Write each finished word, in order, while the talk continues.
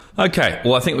Okay,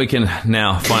 well, I think we can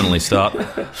now finally start.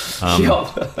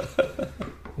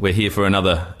 We're here for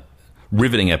another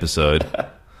riveting episode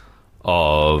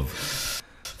of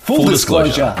Full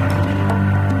Disclosure.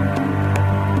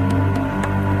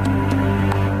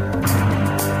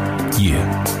 Yeah.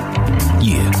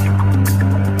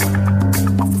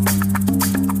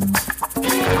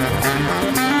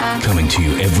 Coming to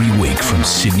you every week from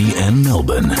Sydney and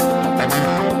Melbourne.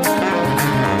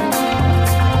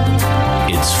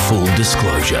 It's Full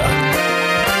Disclosure,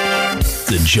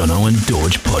 the Jono and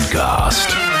Dorj podcast.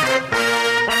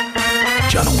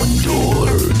 Jono and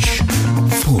Dorj,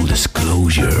 full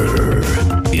disclosure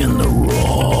in the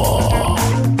raw.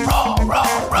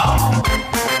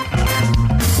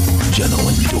 Jono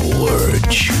and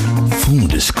Dorj, full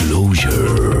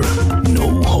disclosure,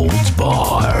 no holds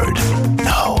barred.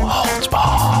 No holds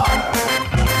barred.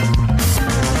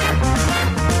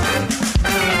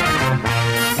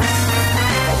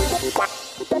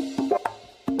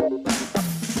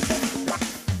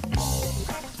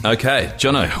 Okay,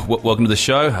 Jono, welcome to the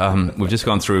show. We've just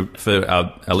gone through, for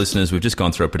our listeners, we've just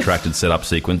gone through a protracted setup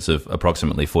sequence of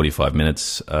approximately 45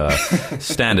 minutes.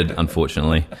 Standard,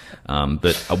 unfortunately. But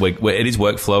it is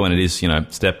workflow and it is,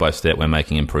 step by step we're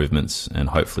making improvements, and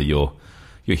hopefully you're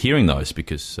hearing those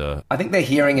because... I think they're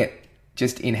hearing it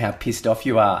just in how pissed off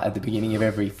you are at the beginning of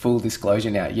every Full Disclosure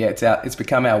now. Yeah, it's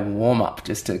become our warm-up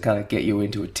just to kind of get you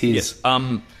into a tiz.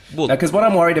 Yes. Because what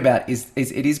I'm worried about is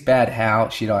it is bad how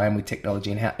shit I am with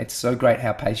technology, and how it's so great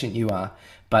how patient you are.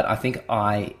 But I think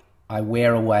I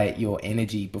wear away at your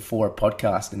energy before a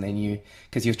podcast, and then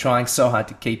because you're trying so hard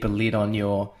to keep a lid on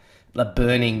your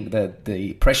burning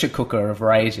the pressure cooker of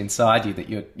rage inside you that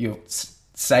you're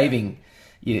saving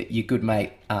your good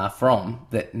mate from,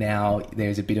 that now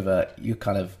there's a bit of you're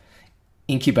kind of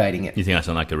incubating it. You think I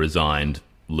sound like a resigned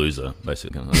loser,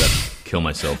 basically? I'm about to kill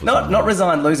myself. Not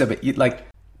resigned loser, but you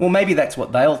well, maybe that's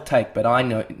what they'll take, but I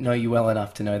know you well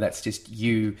enough to know that's just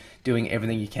you doing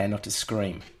everything you can not to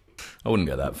scream. I wouldn't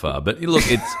go that far, but look,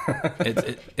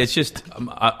 it's just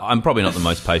I'm probably not the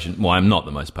most patient. Well, I'm not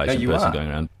the most patient person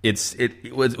going around.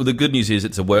 The good news is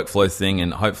it's a workflow thing,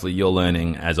 and hopefully you're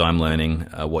learning as I'm learning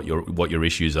what your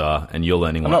issues are, and you're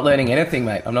learning. I'm not learning anything,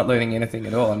 mate. I'm not learning anything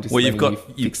at all. I'm just letting you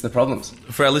fix the problems.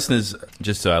 For our listeners,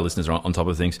 just so our listeners are on top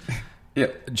of things.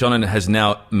 Yep. John has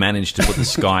now managed to put the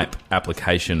Skype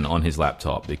application on his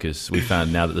laptop, because we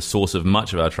found now that the source of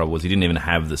much of our trouble was he didn't even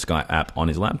have the Skype app on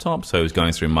his laptop, so he was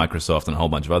going through Microsoft and a whole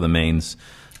bunch of other means.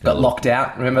 Got locked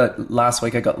out. Remember last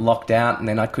week I got locked out, and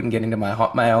then I couldn't get into my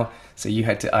Hotmail, so I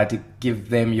had to give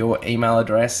them your email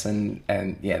address, and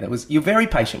yeah, you're very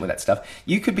patient with that stuff.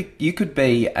 You could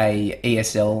be a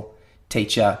ESL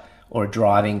teacher or a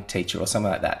driving teacher or something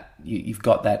like that. You've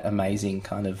got that amazing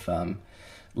kind of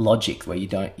logic where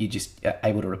you're just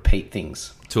able to repeat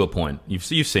things to a point. You've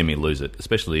seen me lose it,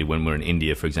 especially when we're in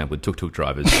India, for example, with tuk-tuk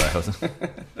drivers.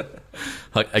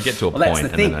 I get to a point. That's the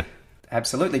thing.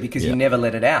 Absolutely, because you never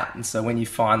let it out, and so when you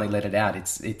finally let it out,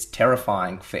 it's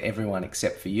terrifying for everyone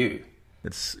except for you.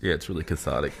 It's really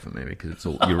cathartic for me, because it's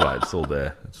all, you're right, it's all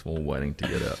there, it's all waiting to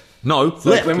get out. No, so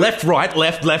left, right,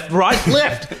 left, right,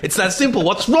 left. It's that simple.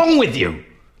 What's wrong with you?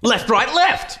 Left, right,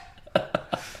 left.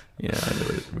 Yeah, I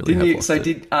really didn't have you? lost So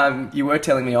it. You were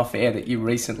telling me off air that you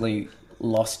recently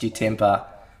lost your temper.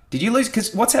 Did you lose?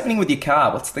 Because what's happening with your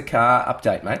car? What's the car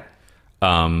update, mate?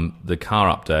 The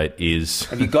car update is...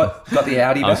 Have you got the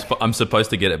Audi back? I'm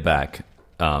supposed to get it back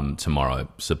tomorrow,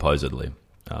 supposedly.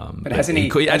 But hasn't he...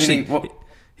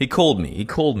 He called me.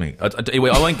 I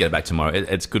won't get it back tomorrow.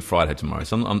 It's Good Friday tomorrow,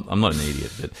 so I'm not an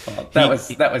idiot. But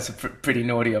that was pretty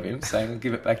naughty of him, saying, "I'll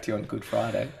give it back to you on Good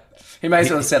Friday." He may as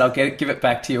well have said, "I'll give it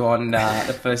back to you on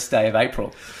the first day of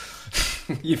April."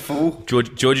 You fool.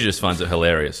 Georgia just finds it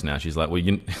hilarious now. She's like, "Well,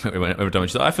 every time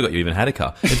she's like, I forgot you even had a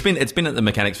car." It's been at the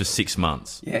mechanics for 6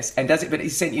 months. Yes, and hasn't he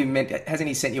sent you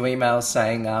emails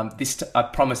saying I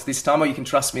promise this time, or you can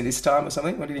trust me this time, or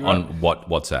something? What did he write? On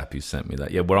WhatsApp, you sent me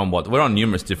that. Yeah, we're on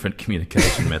numerous different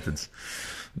communication methods.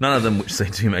 None of them which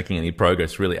seem to be making any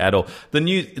progress really at all. The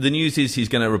news is he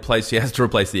has to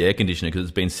replace the air conditioner because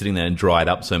it's been sitting there and dried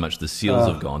up so much the seals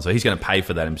have gone. So he's going to pay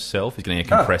for that himself. He's going to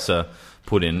get a compressor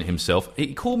put in himself.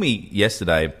 He called me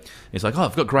yesterday. He's like,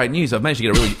 I've got great news. I've managed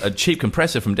to get a cheap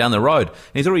compressor from down the road. And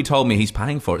he's already told me he's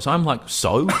paying for it. So I'm like,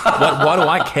 so? Why do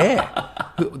I care?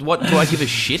 What do I give a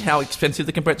shit how expensive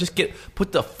the compressor? Just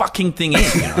put the fucking thing in.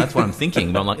 That's what I'm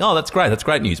thinking. But I'm like, oh, that's great. That's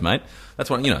great news, mate. That's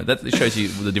what, that shows you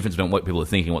the difference between what people are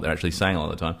thinking and what they're actually saying all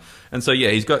the time. And so, yeah,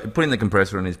 he's put in the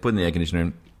compressor and he's putting the air conditioner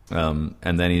in.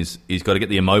 And then he's got to get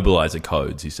the immobilizer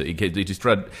codes. He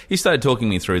started talking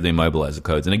me through the immobilizer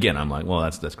codes. And again, I'm like, well,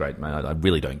 that's great, man. I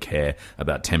really don't care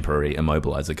about temporary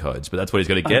immobilizer codes, but that's what he's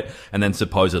got to get. And then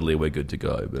supposedly we're good to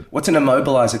go. But what's an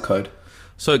immobilizer code?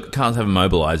 so cars have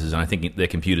immobilizers, and I think their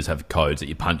computers have codes that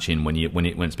you punch in when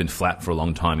it's been flat for a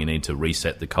long time. You need to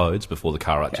reset the codes before the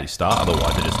car actually starts.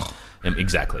 Otherwise, it just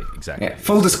exactly. Yeah.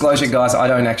 Full disclosure, guys, I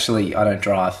don't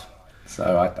drive.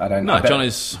 So I don't know. No, John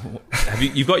is...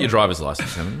 You've got your driver's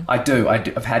license, haven't you? I do.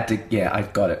 I've had to... Yeah,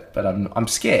 I've got it. But I'm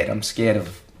scared. I'm scared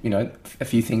of, a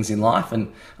few things in life,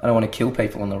 and I don't want to kill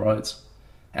people on the roads.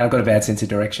 And I've got a bad sense of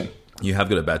direction. You have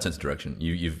got a bad sense of direction.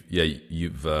 You've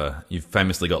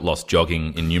famously got lost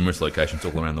jogging in numerous locations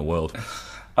all around the world.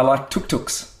 I like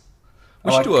tuk-tuks.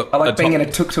 I like being in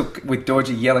a tuk-tuk with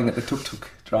Georgie yelling at the tuk-tuk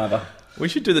driver. We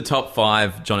should do the top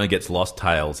 5 Johnny Gets Lost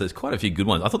tales. There's quite a few good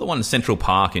ones. I thought the one in Central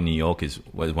Park in New York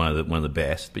was one of the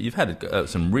best. But you've had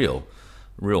some real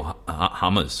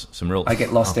hummers. I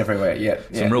get lost everywhere. Yeah,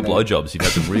 some real blowjobs. You've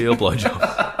had some real blowjobs.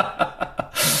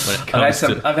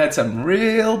 I've had some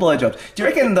real blowjobs. Do you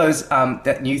reckon those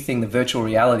that new thing, the virtual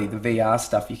reality, the VR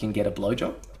stuff, you can get a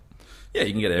blowjob? Yeah,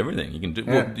 you can get everything. You can do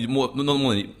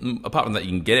apart from that, you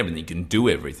can get everything. You can do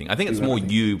everything. I think it's more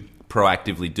you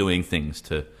proactively doing things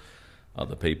to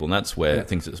other people, and that's where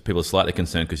people are slightly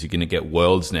concerned, because you're going to get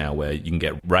worlds now where you can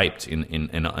get raped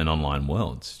in online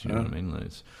worlds. Do you know what I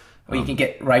mean? Or you can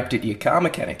get raped at your car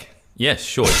mechanic. Yes,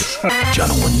 sure. John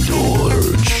and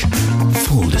George,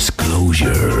 full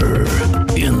disclosure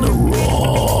in the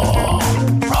raw.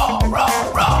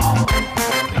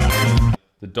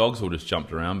 The dogs all just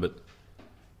jumped around, but...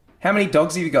 How many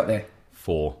dogs have you got there?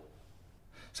 4.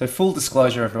 So full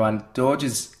disclosure, everyone, George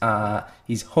is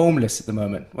he's homeless at the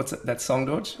moment. What's that song,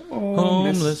 George?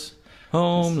 Homeless.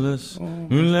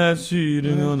 Last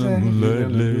eating on a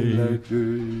moonlight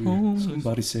day.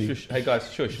 Somebody say. Shush. Hey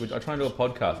guys, shush. I'm trying to do a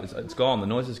podcast. It's gone. The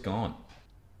noise is gone.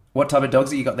 What type of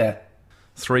dogs have you got there?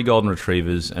 3 golden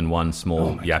retrievers and 1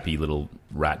 small yappy little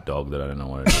rat dog that I don't know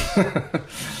what it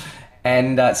is.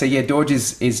 And George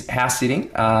is house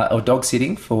sitting or dog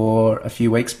sitting for a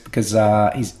few weeks because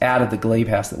he's out of the glebe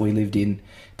house that we lived in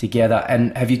together.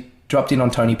 And have you dropped in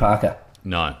on Tony Parker?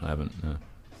 No, I haven't. No.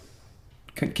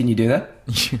 Can you do that?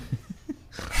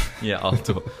 Yeah, I'll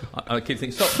do it. I keep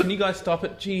thinking, stop! Can you guys stop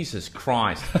it? Jesus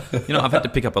Christ! I've had to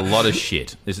pick up a lot of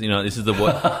shit. This is the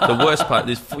worst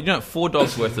part. 4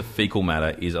 dogs worth of fecal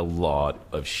matter is a lot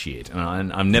of shit,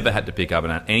 and I've never had to pick up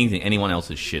anyone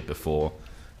else's shit before.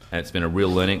 And it's been a real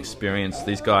learning experience.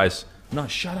 These guys... No,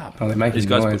 shut up. Oh, they're making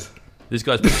noise. These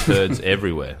guys put turds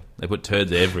everywhere. They put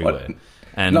turds everywhere. What?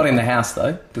 And not in the house,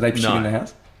 though? Do they shit in the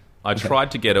house? I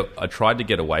tried to get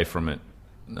away from it.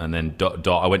 And then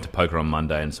I went to poker on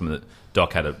Monday, and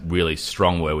Doc had a really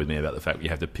strong word with me about the fact that you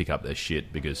have to pick up their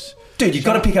shit because... Dude, you've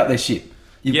got to pick up their shit.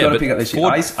 You've got to pick up their shit.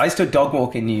 I used to dog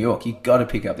walk in New York. You've got to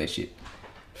pick up their shit.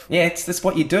 Yeah, that's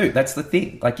what you do. That's the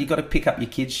thing. Like, you got to pick up your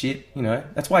kid's shit,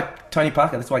 That's why Tony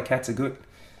Parker, that's why cats are good.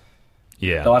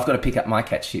 Yeah. Though I've got to pick up my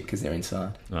cat's shit because they're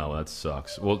inside. Oh, well, that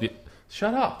sucks. Well,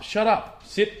 shut up.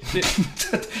 Sit.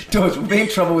 George, we'll be in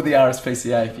trouble with the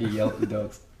RSPCA if you yell at the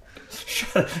dogs.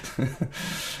 Shut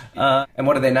up. And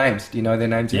what are their names? Do you know their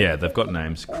names yet? Yeah, they've got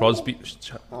names. Crosby...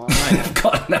 They've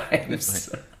got names.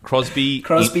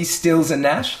 Crosby, Stills and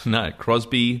Nash? No,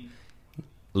 Crosby,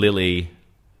 Lily,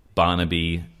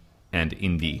 Barnaby, and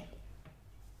Indy.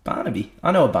 Barnaby?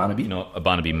 I know a Barnaby. You know a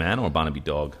Barnaby man or a Barnaby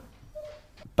dog?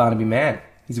 Barnaby man.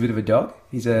 He's a bit of a dog.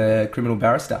 He's a criminal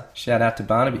barrister. Shout out to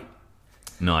Barnaby.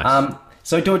 Nice.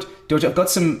 So, George, I've got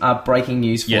some breaking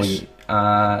news for you.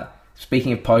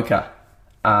 Speaking of poker,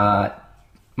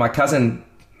 my cousin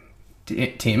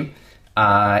Tim,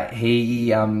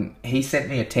 he sent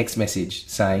me a text message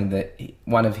saying that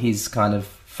one of his kind of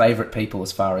favourite people,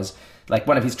 as far as like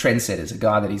one of his trendsetters, a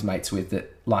guy that he's mates with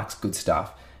that likes good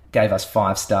stuff, gave us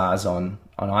 5 stars on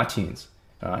iTunes,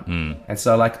 right? And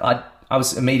so I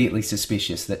was immediately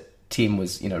suspicious that Tim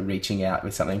was reaching out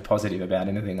with something positive about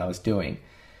anything I was doing,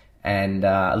 and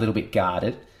a little bit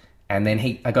guarded. And then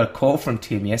I got a call from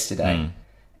Tim yesterday,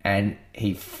 and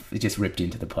he just ripped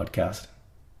into the podcast.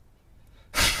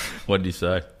 What did he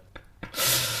say?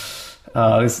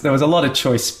 There was a lot of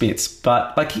choice bits,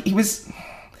 but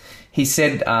he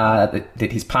said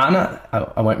that his partner,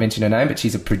 I won't mention her name, but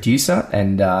she's a producer,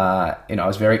 and I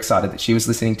was very excited that she was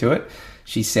listening to it.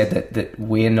 She said that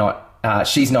we're not,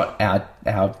 she's not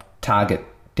our target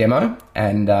demo,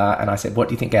 and I said, what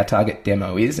do you think our target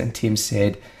demo is? And Tim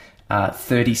said,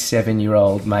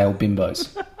 37-year-old male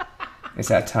bimbos is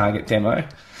our target demo.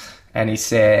 And he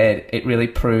said, it really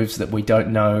proves that we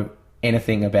don't know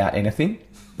anything about anything,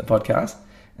 the podcast.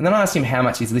 And then I asked him how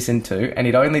much he's listened to, and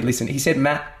he'd only listened... He said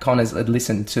Matt Connors had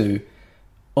listened to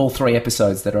all 3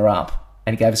 episodes that are up,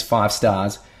 and he gave us 5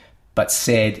 stars, but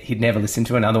said he'd never listen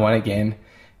to another one again,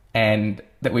 and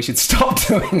that we should stop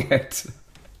doing it.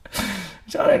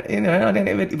 Which I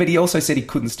don't, but he also said he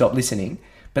couldn't stop listening.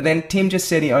 But then Tim just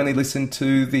said he only listened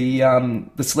to the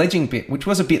sledging bit, which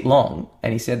was a bit long,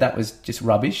 and he said that was just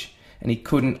rubbish, and he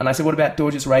couldn't. And I said, "What about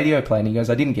George's radio play?" And he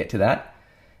goes, "I didn't get to that."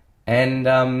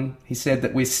 And he said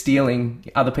that we're stealing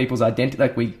other people's identity,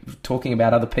 like we're talking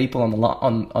about other people on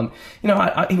the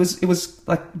it was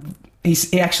like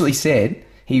he actually said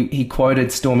he quoted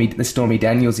the Stormy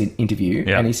Daniels interview,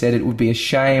 and he said it would be a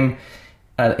shame.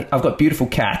 I've got beautiful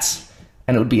cats,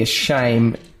 and it would be a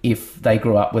shame if they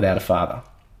grew up without a father.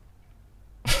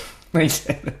 He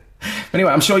said. But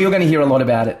anyway, I'm sure you're going to hear a lot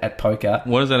about it at poker.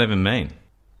 What does that even mean?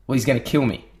 Well, he's going to kill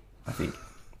me, I think.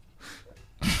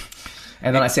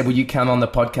 And then I said, will you come on the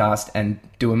podcast and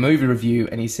do a movie review?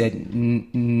 And he said,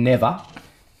 never.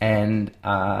 And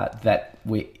that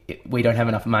we don't have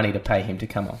enough money to pay him to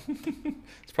come on.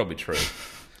 It's probably true.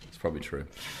 It's probably true.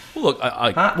 Well, look,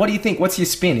 what do you think? What's your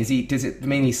spin? Does it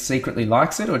mean he secretly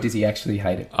likes it, or does he actually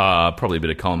hate it? Probably a bit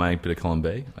of column A, bit of column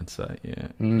B, I'd say.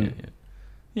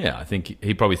 Yeah, I think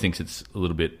he probably thinks it's a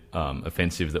little bit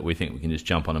offensive that we think we can just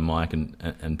jump on a mic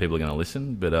and people are going to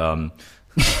listen. But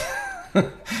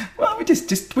well, we're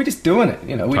just doing it.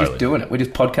 You know, we're just doing it. We're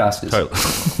just podcasters. Totally.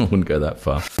 I wouldn't go that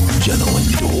far. Gentlemen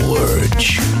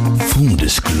George, full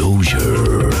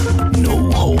disclosure, no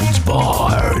holds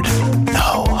barred.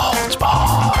 No holds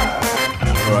barred.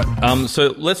 All right.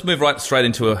 So let's move right straight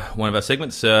into one of our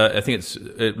segments. I think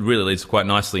it really leads quite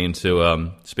nicely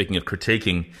into speaking of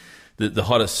critiquing the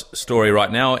hottest story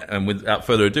right now. And without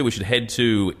further ado, we should head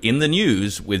to In the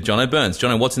News with Jono Burns.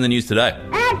 Jono, what's in the news today?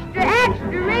 Extra,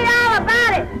 extra, read all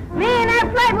about it. Me and that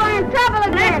Playboy in trouble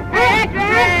again. Extra,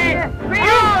 extra, read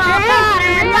all about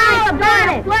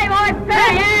it. Playboy,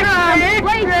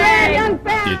 extra, young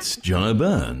fella. It's Jono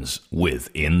Burns with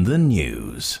In the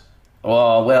News.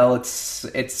 Oh, well,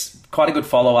 it's quite a good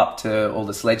follow-up to all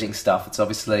the sledging stuff. It's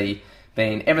obviously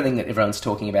been... Everything that everyone's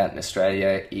talking about in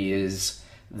Australia is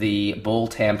the ball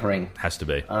tampering. Has to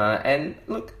be. And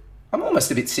look, I'm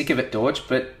almost a bit sick of it, George,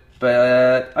 but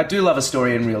I do love a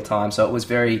story in real time, so it was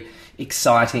very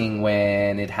exciting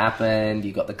when it happened.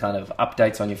 You got the kind of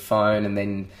updates on your phone, and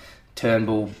then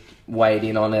Turnbull weighed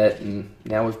in on it, and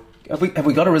now have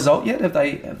we got a result yet? Have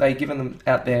they given them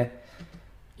out there?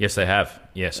 Yes, they have.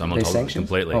 Yes, I'm on top of it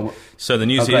completely. Oh, so the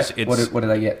news is... What do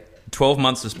they get?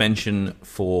 12-month suspension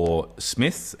for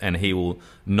Smith, and he will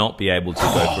not be able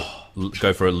to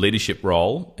go for a leadership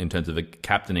role in terms of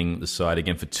captaining the side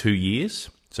again for 2 years,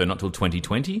 so not till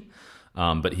 2020.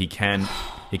 But he can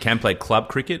play club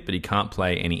cricket, but he can't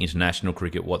play any international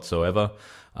cricket whatsoever.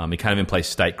 He can't even play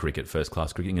state cricket,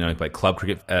 first-class cricket. He can only play club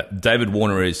cricket. David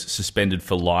Warner is suspended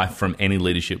for life from any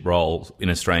leadership role in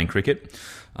Australian cricket.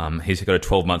 He's got a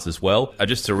 12 months as well.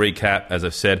 Just to recap, as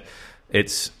I've said,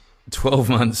 it's 12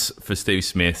 months for Steve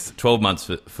Smith, 12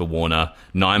 months for Warner,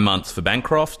 9 months for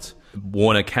Bancroft.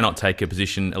 Warner cannot take a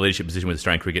leadership position with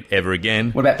Australian cricket ever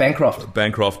again. What about Bancroft?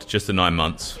 Bancroft, just the 9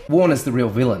 months. Warner's the real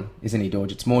villain, isn't he,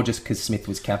 George? It's more just because Smith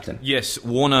was captain. Yes,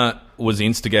 Warner was the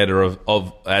instigator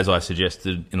of, as I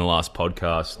suggested in the last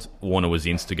podcast, Warner was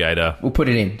the instigator. We'll put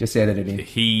it in, just edit it in.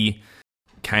 He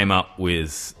came up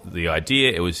with the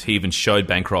idea. He even showed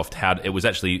Bancroft it was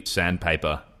actually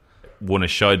sandpaper. Warner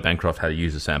showed Bancroft how to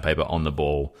use the sandpaper on the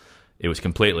ball. It was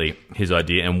completely his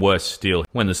idea, and worse still,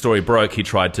 when the story broke, he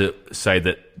tried to say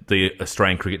that the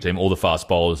Australian cricket team, all the fast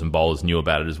bowlers and bowlers knew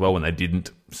about it as well when they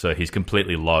didn't. So he's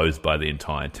completely loathed by the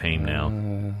entire team now.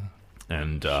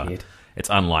 And it's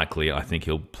unlikely, I think,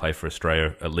 he'll play for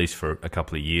Australia at least for a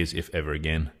couple of years, if ever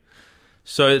again.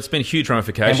 So it's been huge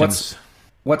ramifications.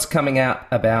 What's coming out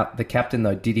about the captain,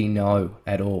 though? Did he know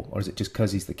at all, or is it just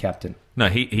because he's the captain? No,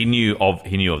 he knew of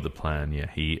the plan. Yeah,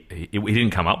 he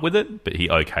didn't come up with it, but he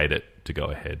okayed it to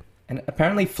go ahead. And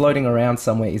apparently, floating around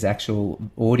somewhere is actual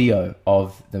audio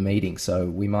of the meeting, so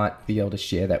we might be able to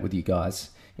share that with you guys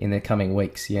in the coming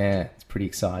weeks. Yeah, it's pretty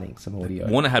exciting. Some audio.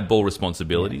 Warner had ball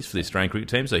responsibilities for the Australian cricket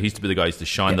team, so he used to be the guy who used to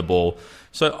shine the ball.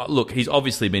 So look, he's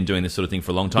obviously been doing this sort of thing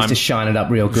for a long time. He used to shine it up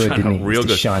real good, didn't he? Real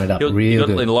good. Shine it up real good.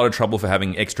 He got in a lot of trouble for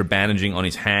having extra bandaging on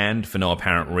his hand for no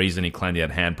apparent reason. He claimed he had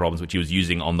hand problems, which he was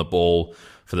using on the ball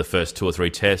for the first 2 or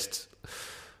 3 tests.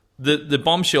 The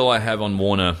bombshell I have on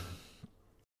Warner,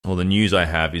 or the news I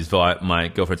have, is via my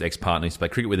girlfriend's ex-partner. He used to play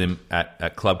cricket with him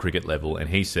at club cricket level, and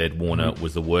he said Warner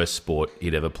was the worst sport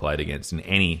he'd ever played against in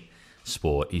any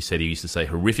sport. He said he used to say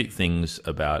horrific things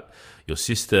about your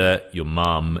sister, your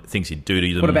mum, things he'd do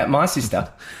to them. What about my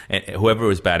sister? And whoever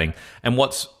was batting. And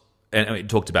he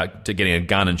talked about getting a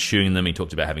gun and shooting them. He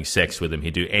talked about having sex with them.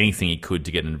 He'd do anything he could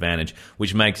to get an advantage,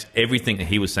 which makes everything that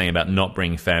he was saying about not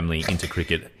bringing family into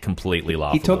cricket completely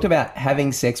laughable. He talked about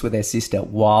having sex with their sister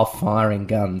while firing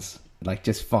guns. Like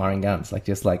just firing guns, like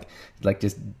just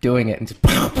doing it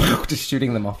and just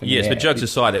shooting them off in the air. Yes, but jokes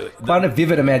aside, quite a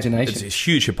vivid imagination. It's a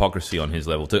huge hypocrisy on his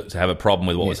level to have a problem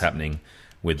with what was happening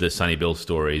with the Sonny Bill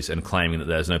stories and claiming that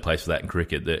there's no place for that in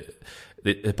cricket.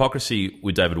 The hypocrisy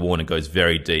with David Warner goes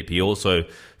very deep. He also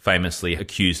famously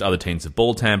accused other teams of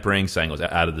ball tampering, saying it was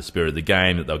out of the spirit of the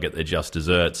game, that they'll get their just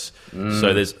desserts.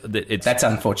 So that's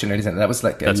unfortunate, isn't it? That was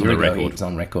like a year ago. He was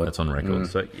on record. That's on record.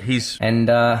 So he's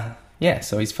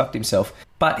so he's fucked himself.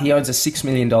 But he owns a $6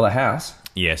 million house.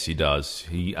 Yes, he does.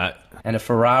 And a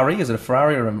Ferrari. Is it a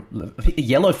Ferrari or a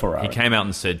yellow Ferrari? He came out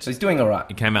and said... So he's doing all right.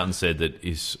 He came out and said that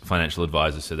his financial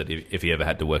advisor said that if he ever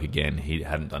had to work again, he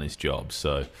hadn't done his job.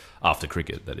 So after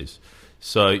cricket, that is.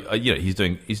 So, he's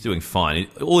doing fine.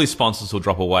 All his sponsors will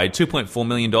drop away. $2.4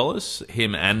 million.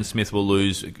 Him and Smith will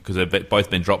lose because they've both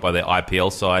been dropped by their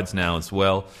IPL sides now as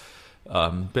well.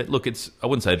 But look, I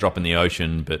wouldn't say a drop in the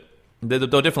ocean, but they're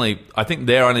definitely... I think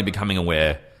they're only becoming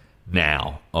aware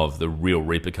now of the real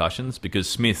repercussions, because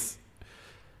Smith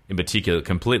in particular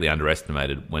completely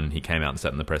underestimated when he came out and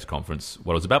sat in the press conference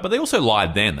what it was about. But they also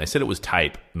lied then. They said it was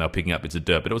tape and they were picking up bits of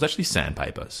dirt, but it was actually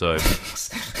sandpaper. So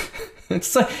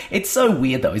it's so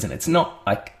weird though, isn't it? It's not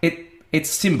like it's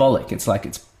symbolic. It's like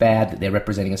it's bad that they're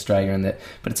representing Australia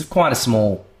but it's quite a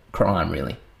small crime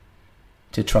really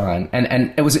to try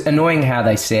and it was annoying how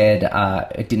they said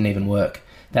it didn't even work.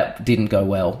 That didn't go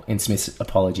well in Smith's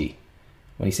apology,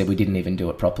 when he said we didn't even do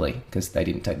it properly because they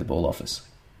didn't take the ball off us.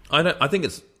 I think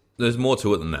there's more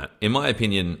to it than that. In my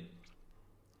opinion,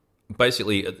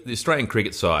 basically, the Australian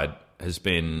cricket side has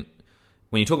been,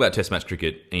 when you talk about Test match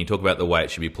cricket and you talk about the way it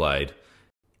should be played,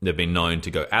 they've been known to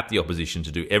go at the opposition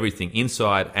to do everything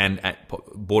inside and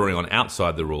bordering on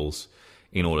outside the rules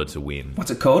in order to win.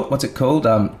 What's it called?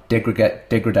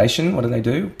 Degradation? What do they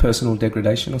do? Personal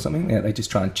degradation or something? Yeah, they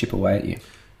just try and chip away at you.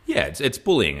 Yeah, it's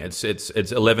bullying. It's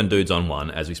 11 dudes on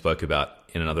one, as we spoke about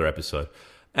in another episode.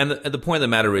 And the point of the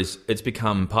matter is, it's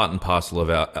become part and parcel of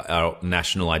our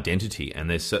national identity, and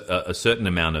there's a certain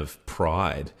amount of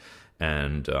pride,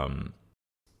 and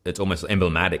it's almost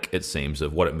emblematic, it seems,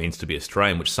 of what it means to be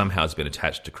Australian, which somehow has been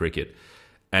attached to cricket.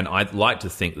 And I'd like to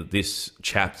think that this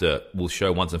chapter will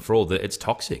show once and for all that it's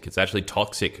toxic. It's actually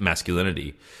toxic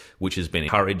masculinity, which has been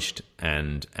encouraged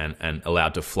and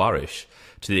allowed to flourish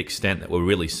to the extent that we're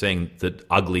really seeing the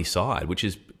ugly side, which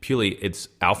is purely it's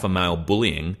alpha male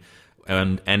bullying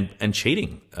and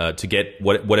cheating to get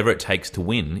whatever it takes to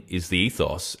win is the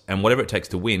ethos, and whatever it takes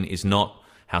to win is not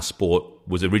how sport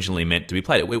was originally meant to be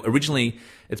played. Originally,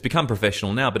 it's become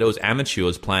professional now, but it was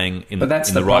amateurs playing in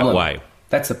the right way.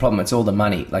 That's the problem. It's all the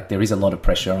money. Like, there is a lot of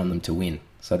pressure on them to win,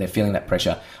 so they're feeling that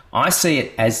pressure. I see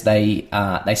it as they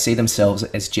see themselves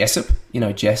as Jessup.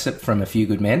 Jessup from A Few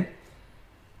Good Men.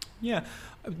 Yeah.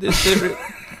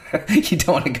 You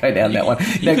don't want to go down that one.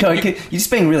 You're just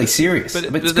being really serious.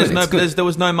 But it's good. There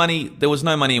was no money. There was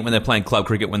no money when they're playing club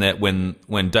cricket. When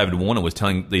David Warner was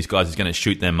telling these guys he's going to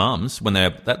shoot their mums.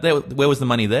 Where was the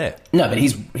money there? No, but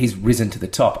he's risen to the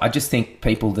top. I just think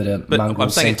people that are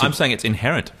mongrels. I'm saying it's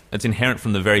inherent. It's inherent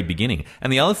from the very beginning.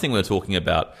 And the other thing we were talking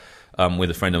about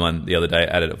with a friend of mine the other day,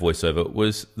 added a voiceover,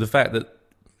 was the fact that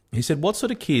he said, what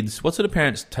sort of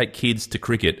parents take kids to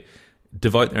cricket,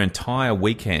 devote their entire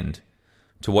weekend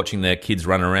to watching their kids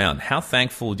run around? How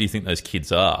thankful do you think those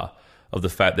kids are of the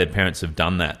fact their parents have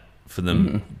done that for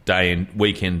them day in,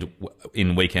 weekend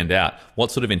in, weekend out?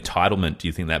 What sort of entitlement do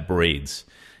you think that breeds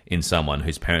in someone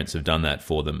whose parents have done that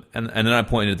for them? And then I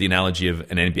pointed to the analogy of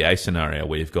an NBA scenario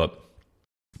where you've got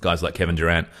guys like Kevin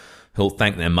Durant who'll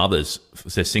thank their mothers,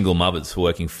 their single mothers, for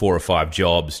working 4 or 5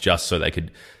 jobs just so they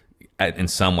could in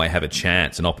some way have a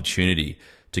chance, an opportunity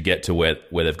to get to where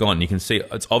they've gone. And you can see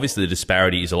it's obviously the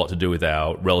disparity is a lot to do with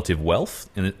our relative wealth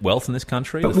in this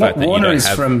country. But the fact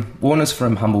Warner's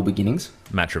from humble beginnings.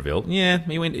 Matraville, yeah,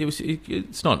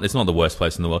 it's not the worst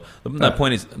place in the world. The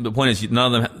point is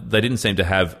none of them. They didn't seem to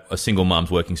have a single mum's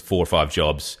working 4 or 5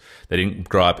 jobs. They didn't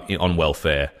grow up on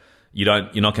welfare. You're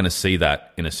not going to see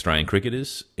that in Australian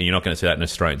cricketers, and you're not going to see that in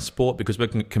Australian sport because we're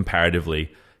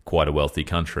comparatively quite a wealthy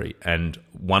country. And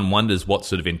one wonders what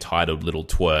sort of entitled little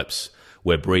twerps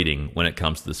we're breeding when it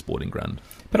comes to the sporting ground.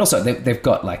 But also, they've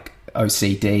got like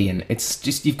OCD, and it's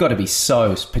just you've got to be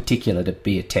so particular to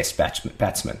be a Test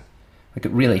batsman. Like,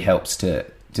 it really helps to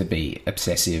be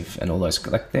obsessive and all those.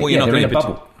 Like, they're in a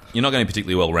bubble. you're not going to be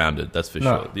particularly well-rounded, that's for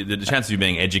No. sure. The chance of you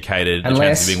being educated, the Unless-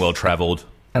 chance of you being well-travelled.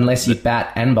 Unless you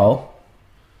bat and bowl.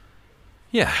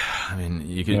 Yeah, I mean,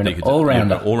 you could... You're an you could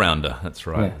all-rounder. you're an all-rounder, that's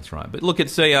right, Yeah. that's right. But look,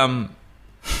 it's a...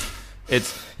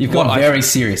 it's You've what gone I- very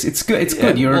serious. It's good. It's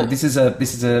good. well- This is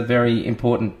a very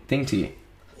important thing to you.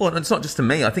 Well, it's not just to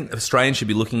me. I think Australians should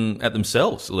be looking at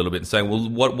themselves a little bit and saying,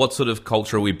 well, what sort of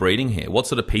culture are we breeding here? What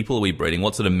sort of people are we breeding?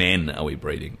 What sort of men are we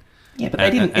breeding? Yeah, but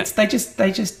they didn't.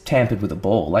 They just tampered with a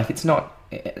ball. Like it's not.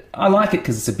 I like it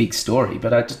because it's a big story,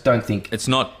 but I just don't think It's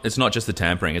not just the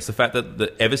tampering. It's the fact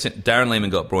that ever since Darren Lehman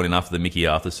got brought in after the Mickey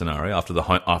Arthur scenario,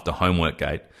 after Homework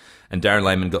Gate, and Darren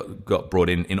Lehman got brought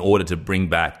in order to bring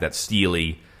back that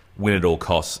steely, win at all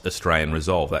costs Australian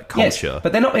resolve, that culture. Yes,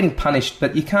 but they're not getting punished.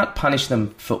 But you can't punish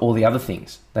them for all the other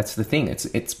things. That's the thing.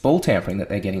 It's ball tampering that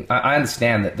they're getting. I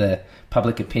understand that the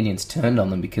public opinion's turned on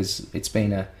them because it's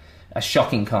been a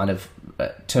shocking kind of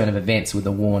turn of events with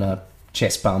the Warner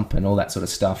chest bump and all that sort of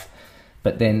stuff.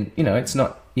 But then, it's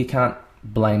not... You can't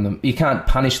blame them. You can't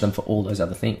punish them for all those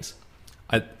other things.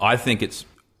 I think it's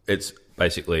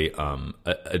basically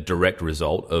a direct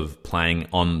result of playing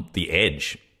on the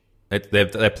edge.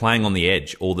 They're playing on the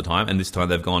edge all the time, and this time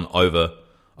they've gone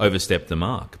overstepped the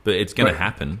mark. But it's going to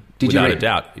happen, without a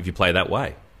doubt, if you play that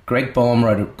way. Greg Baum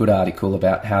wrote a good article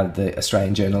about how the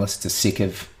Australian journalists are sick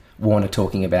of Warner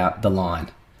talking about the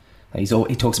line. He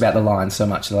talks about the line so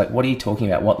much. They're like, what are you talking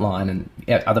about? What line?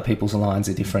 And other people's lines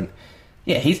are different.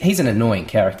 Yeah, he's an annoying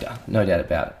character, no doubt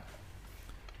about it.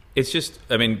 It's just,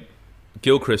 I mean,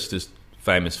 Gilchrist is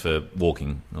famous for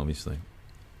walking, obviously.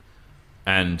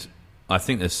 And I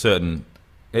think there's certain...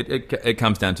 It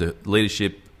comes down to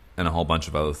leadership and a whole bunch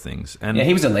of other things. And Yeah,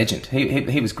 he was a legend.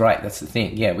 He was great, that's the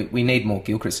thing. Yeah, we need more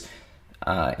Gilchrist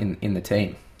in the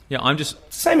team. yeah, I'm just...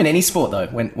 Same in any sport, though.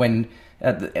 When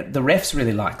the refs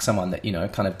really like someone that,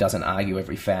 kind of doesn't argue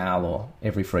every foul or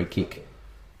every free kick.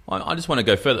 I just want to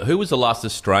go further. Who was the last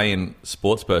Australian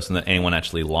sports person that anyone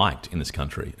actually liked in this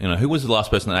country? Who was the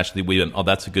last person that actually we went, oh,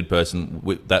 that's a good person.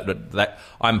 That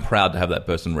I'm proud to have that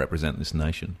person represent this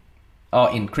nation.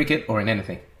 Oh, in cricket or in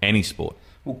anything? Any sport.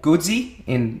 Well, Goodsey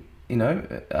in,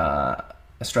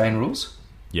 Australian rules.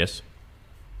 Yes.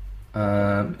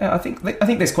 I think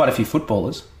there's quite a few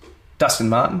footballers. Dustin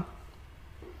Martin.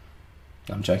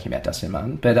 I'm joking about Dustin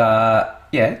Martin. But,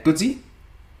 Goodsey.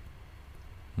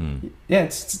 Yeah,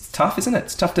 it's tough, isn't it?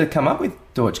 It's tough to come up with,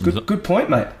 George. Good point,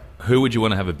 mate. Who would you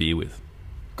want to have a beer with?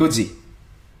 Goodsey.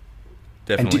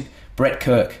 Definitely. And Brett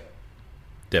Kirk.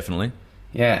 Definitely.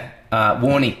 Yeah.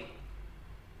 Warney.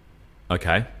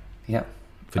 Okay. Yeah.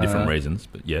 For different reasons,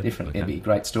 but yeah. Different. Okay. It'd be a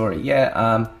great story.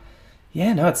 Yeah.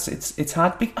 No, it's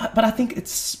hard. But I think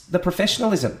it's the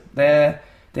professionalism. They're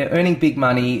earning big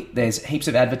money. There's heaps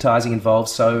of advertising involved,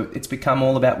 so it's become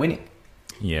all about winning.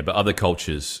 Yeah, but other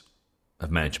cultures have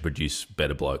managed to produce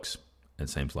better blokes, it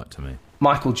seems like to me.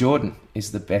 Michael Jordan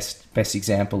is the best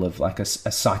example of like a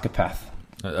psychopath.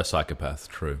 A psychopath,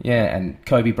 true. Yeah, and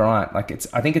Kobe Bryant.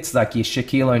 I think it's like your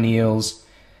Shaquille O'Neal's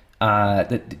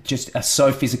that just are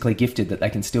so physically gifted that they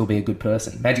can still be a good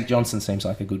person. Magic Johnson seems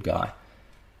like a good guy.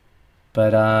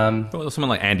 But Well, someone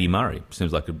like Andy Murray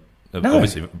seems like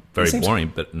obviously very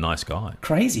boring, but nice guy.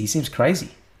 crazy. He seems crazy.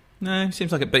 No, he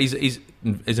seems like it, but he's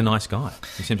a nice guy.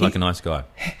 He seems like a nice guy.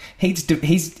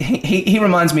 He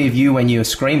reminds me of you when you were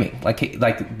screaming. Like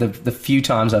the few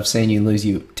times I've seen you lose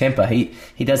your temper, he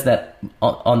does that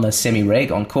on the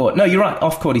semi-reg on court. No, you're right.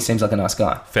 Off court, he seems like a nice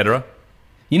guy. Federer?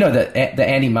 You know the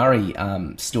Andy Murray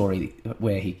story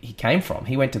where he came from.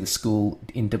 He went to the school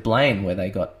in Dublin where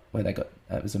they got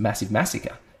it was a massive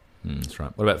massacre. That's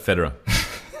right. What about Federer?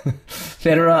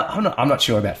 Federer, I'm not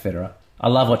sure about Federer. I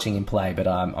love watching him play, but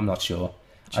I'm not sure.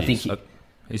 I think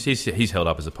he's held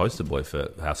up as a poster boy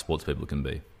for how sports people can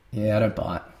be. I don't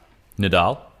buy it.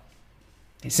 Nadal?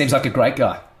 He seems like a great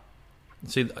guy.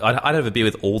 See, I'd have a beer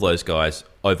with all those guys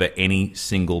over any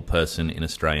single person in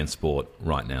Australian sport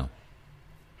right now.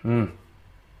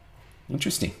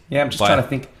 Interesting. Yeah, I'm just trying to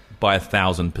think. By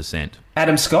 1,000%.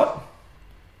 Adam Scott?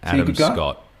 Adam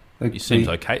Scott. Like He seems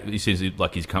okay. He seems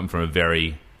like he's come from a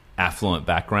very affluent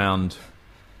background.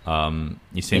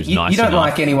 He seems nice. You don't enough.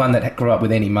 like anyone that grew up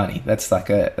with any money. That's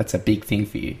a big thing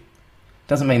for you.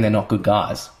 Doesn't mean they're not good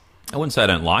guys. I wouldn't say I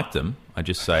don't like them. I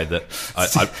just say that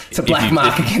It's a black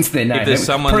mark against their name.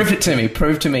 Prove it to me.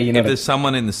 Prove to me. If there's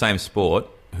someone in the same sport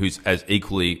who's as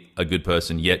equally a good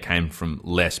person yet came from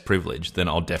less privilege, then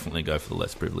I'll definitely go for the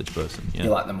less privileged person. Yeah. You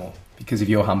like them all because of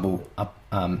your humble.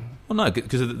 Well, no,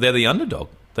 because they're the underdog.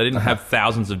 They didn't have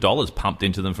thousands of dollars pumped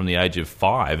into them from the age of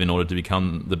 5 in order to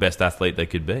become the best athlete they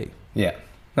could be. Yeah.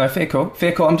 No, fair call.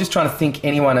 Fair call. I'm just trying to think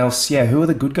anyone else. Yeah, who are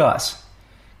the good guys?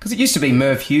 Because it used to be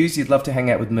Merv Hughes. You'd love to hang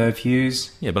out with Merv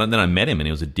Hughes. Yeah, but then I met him and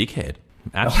he was a dickhead.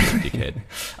 Absolute dickhead.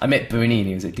 I met Booney and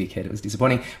he was a dickhead. It was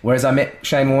disappointing. Whereas I met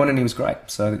Shane Warne and he was great.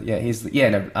 So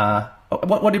yeah,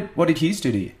 what did Hughes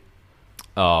do to you?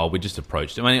 Oh, we just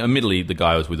approached him. I mean, admittedly, the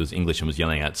guy I was with was English and was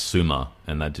yelling out Suma,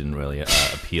 and that didn't really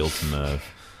appeal to Merv.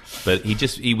 But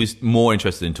he was more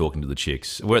interested in talking to the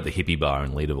chicks. We're at the hippie bar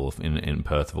in Leederville, in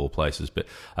Perth of all places. But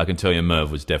I can tell you, Merv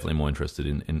was definitely more interested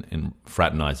in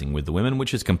fraternising with the women,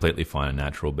 which is completely fine and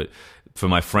natural. But for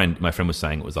my friend was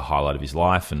saying it was the highlight of his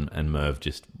life, and Merv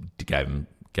just gave him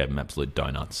absolute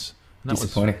donuts. And that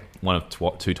Disappointing. was one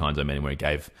of two times I met him where he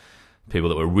gave people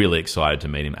that were really excited to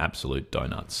meet him absolute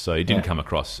donuts. So he didn't come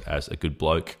across as a good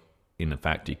bloke. In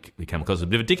fact, he came across as a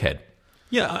bit of a dickhead.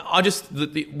 Yeah, I just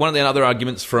one of the other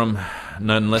arguments from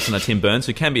none less than Tim Burns,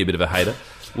 who can be a bit of a hater,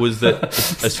 was that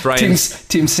Australians...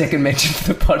 Tim's second mention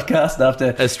to the podcast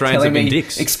after Australians have been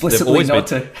dicks. Explicitly not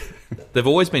to... They've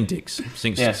always been dicks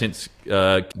since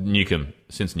Newcomb.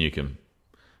 Since Newcomb.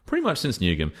 Pretty much since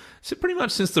Newcomb. So pretty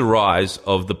much since the rise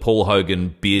of the Paul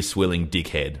Hogan beer-swilling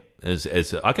dickhead. Let's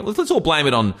all blame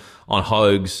it on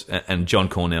Hogs and John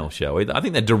Cornell, shall we? I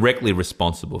think they're directly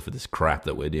responsible for this crap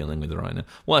that we're dealing with right now.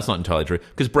 Well, that's not entirely true,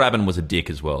 because Brabham was a dick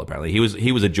as well. Apparently, he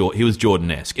was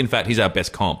Jordan-esque. In fact, he's our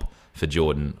best comp for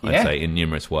Jordan, I'd say, in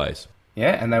numerous ways.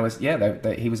 Yeah, and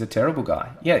he was a terrible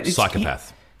guy. Yeah,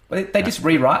 psychopath. They just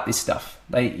rewrite this stuff.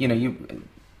 You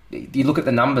look at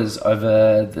the numbers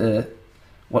over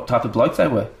what type of bloke they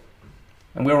were,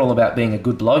 and we're all about being a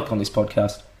good bloke on this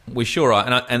podcast. We sure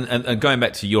are. And going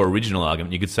back to your original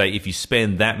argument, you could say if you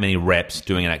spend that many reps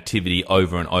doing an activity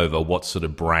over and over, what sort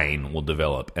of brain will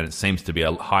develop? And it seems to be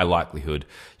a high likelihood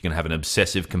you're going to have an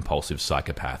obsessive-compulsive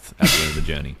psychopath at the end of the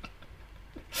journey.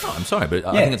 Oh, I'm sorry, but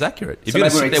I think it's accurate. If maybe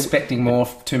we're expecting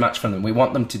too much from them. We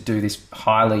want them to do this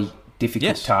highly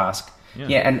difficult task.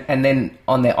 Yeah, and then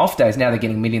on their off days, now they're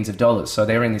getting millions of dollars. So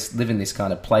they're living this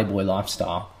kind of playboy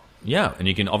lifestyle. Yeah, and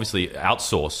you can obviously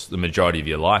outsource the majority of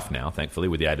your life now, thankfully,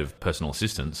 with the aid of personal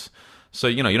assistants. So,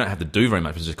 you don't have to do very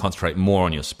much, but just concentrate more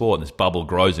on your sport. And this bubble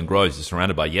grows and grows. You're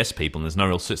surrounded by yes people, and there's no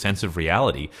real sense of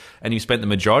reality. And you spent the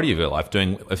majority of your life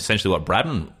doing essentially what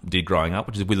Bradman did growing up,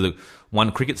 which is with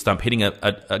one cricket stump hitting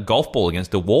a golf ball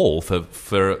against a wall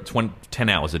for 10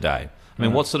 hours a day. I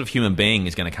mean, what sort of human being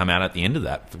is going to come out at the end of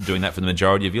that, doing that for the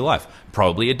majority of your life?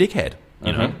 Probably a dickhead.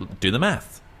 Do the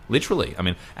math. Literally. I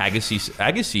mean,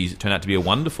 Agassiz turned out to be a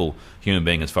wonderful human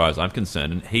being as far as I'm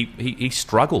concerned, and he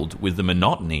struggled with the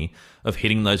monotony of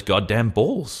hitting those goddamn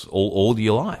balls all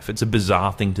your life. It's a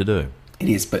bizarre thing to do. It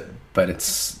is, but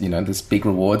it's, there's big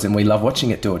rewards, and we love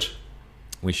watching it, George.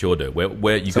 We sure do. We're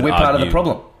part of the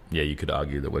problem. Yeah, you could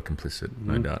argue that we're complicit,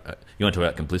 no doubt. You want to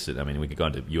talk about complicit? I mean, we could go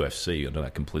into UFC and talk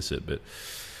about complicit, but...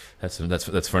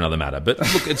 That's for another matter. But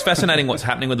look, it's fascinating what's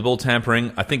happening with the ball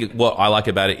tampering. I think what I like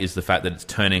about it is the fact that it's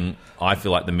turning, I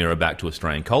feel like, the mirror back to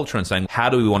Australian culture and saying, how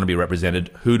do we want to be represented?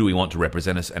 Who do we want to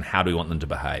represent us? And how do we want them to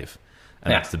behave?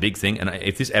 And that's the big thing. And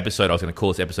if this episode, I was going to call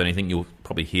this episode anything, you'll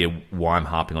probably hear why I'm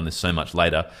harping on this so much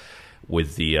later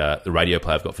with the radio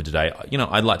play I've got for today.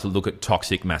 I'd like to look at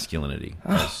toxic masculinity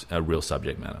as a real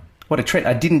subject matter. What a treat.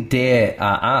 I didn't dare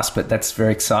ask, but that's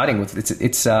very exciting.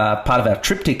 It's part of our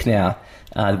triptych now.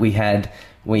 We had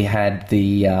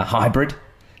the hybrid,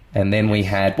 and then we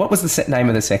had... What was the name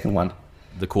of the second one?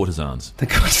 The Courtesans. The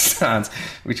Courtesans,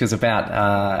 which was about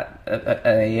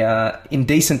a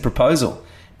indecent proposal.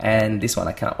 And this one,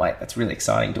 I can't wait. That's really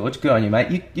exciting, George. Good on you,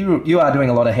 mate. You are doing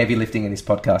a lot of heavy lifting in this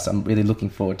podcast. I'm really looking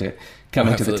forward to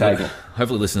coming to the table.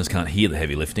 Hopefully listeners can't hear the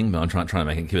heavy lifting, but I'm trying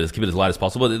to keep it as light as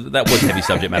possible. That was heavy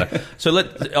subject matter. So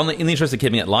in the interest of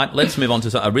keeping it light, let's move on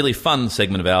to a really fun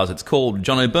segment of ours. It's called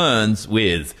John O'Burns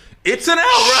with... It's an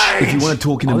outrage! If you want to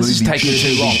talk in a movie... This is taking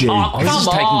too long. This is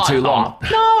taking too long.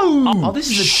 No!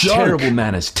 This is terrible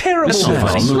manners. Terrible manners.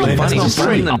 It's not funny. It's not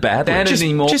bringing them badly.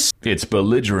 It's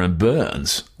Belligerent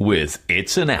Burns with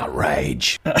It's an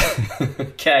Outrage.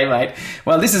 Okay, mate.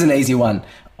 Well, this is an easy one.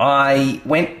 I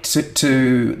went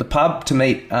to the pub to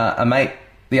meet a mate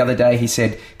the other day. He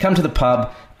said, come to the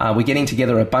pub. We're getting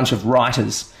together a bunch of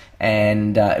writers.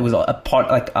 And it was a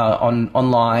pod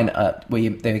online where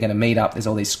they're going to meet up. There's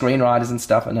all these screenwriters and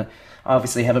stuff. And I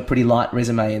obviously have a pretty light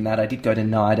resume in that. I did go to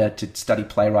NIDA to study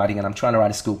playwriting, and I'm trying to write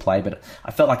a school play, but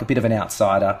I felt like a bit of an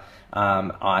outsider.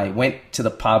 I went to the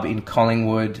pub in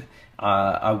Collingwood.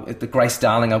 At the Grace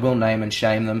Darling, I will name and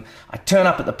shame them. I turn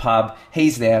up at the pub.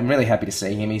 He's there. I'm really happy to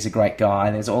see him. He's a great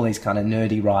guy. There's all these kind of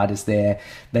nerdy writers there.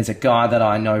 There's a guy that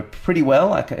I know pretty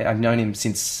well. I've known him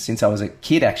since I was a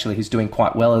kid, actually, who's doing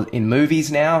quite well in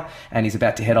movies now, and he's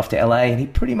about to head off to LA. And he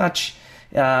pretty much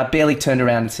barely turned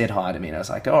around and said hi to me. And I was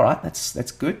like, all right,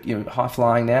 that's good. You're high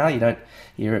flying now. You're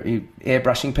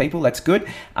airbrushing people. That's good.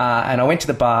 And I went to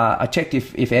the bar. I checked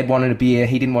if Ed wanted a beer.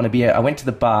 He didn't want a beer. I went to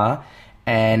the bar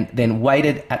and then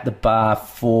waited at the bar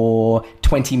for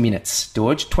 20 minutes,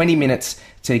 George. 20 minutes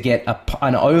to get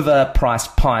an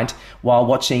overpriced pint while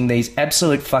watching these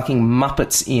absolute fucking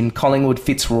muppets in Collingwood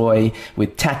Fitzroy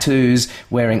with tattoos,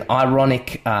 wearing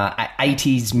ironic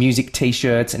 80s music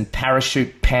T-shirts and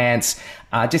parachute pants.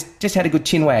 Just had a good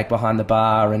chinwag behind the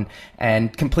bar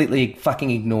and completely fucking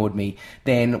ignored me.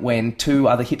 Then when two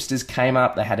other hipsters came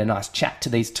up, they had a nice chat to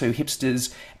these two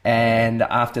hipsters, and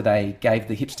after they gave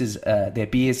the hipsters their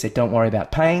beers, said, don't worry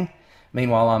about paying.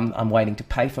 Meanwhile, I'm waiting to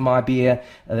pay for my beer.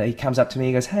 He comes up to me,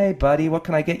 he goes, hey, buddy, what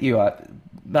can I get you?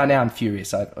 Now I'm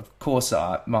furious. I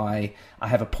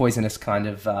have a poisonous kind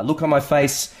of look on my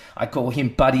face. I call him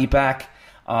buddy back.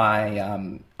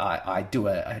 I do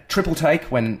a triple take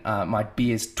when my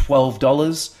beer's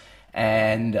 $12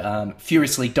 and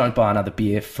furiously don't buy another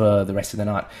beer for the rest of the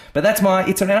night. But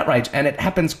it's an outrage, and it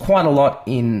happens quite a lot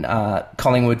in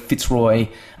Collingwood, Fitzroy,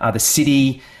 the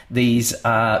city. These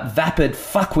vapid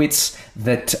fuckwits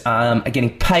that are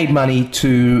getting paid money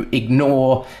to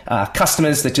ignore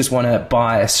customers that just want to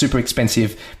buy a super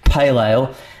expensive pale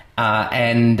ale. I've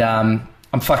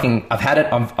had it.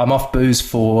 I'm off booze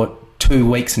for 2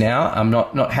 weeks now. I'm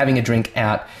not having a drink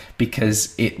out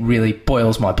because it really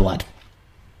boils my blood.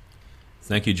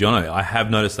 Thank you, Jono. I have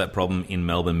noticed that problem in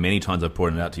Melbourne many times. I've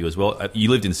pointed it out to you as well. You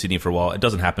lived in Sydney for a while. It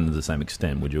doesn't happen to the same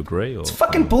extent. Would you agree? Or, it's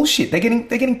fucking bullshit. They're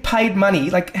getting paid money.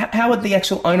 Like, how would the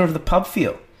actual owner of the pub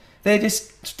feel?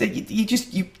 It's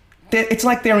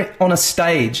like they're on a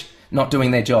stage not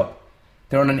doing their job.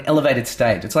 They're on an elevated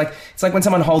stage. It's like when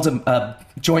someone holds a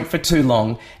joint for too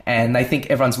long and they think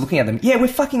everyone's looking at them. Yeah, we're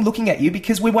fucking looking at you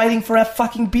because we're waiting for our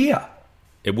fucking beer.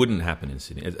 It wouldn't happen in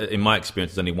Sydney. In my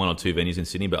experience, there's only 1 or 2 venues in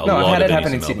Sydney, but a no, lot I've had of it venues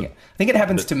happen in Melbourne. Sydney. I think it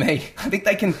happens to me. I think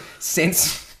they can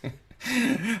sense.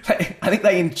 I think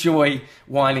they enjoy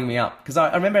winding me up because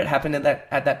I remember it happened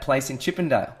at that place in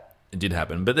Chippendale. It did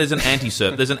happen, but there's an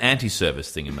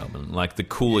anti-service thing in Melbourne. Like, the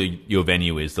cooler your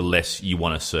venue is, the less you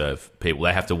want to serve people.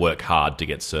 They have to work hard to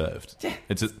get served. Yeah.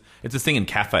 It's a thing in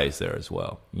cafes there as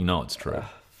well. You know it's true.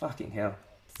 Fucking hell.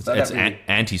 It's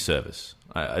anti-service.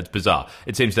 It's bizarre.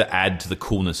 It seems to add to the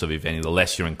coolness of your venue, the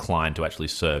less you're inclined to actually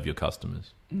serve your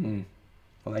customers. Mm.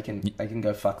 Well, they can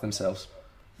go fuck themselves.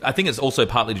 I think it's also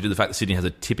partly due to the fact that Sydney has a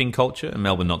tipping culture and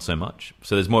Melbourne not so much.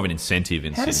 So there's more of an incentive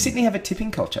in Sydney. How does Sydney have a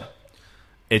tipping culture?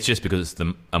 It's just because it's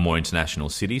a more international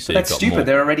city. So that's stupid. More...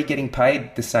 They're already getting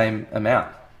paid the same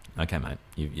amount. Okay, mate.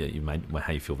 You made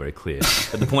how you feel very clear.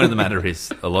 But the point of the matter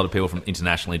is, a lot of people from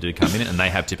internationally do come in, and they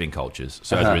have tipping cultures.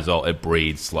 So as a result, it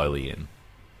breeds slowly in.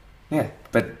 Yeah,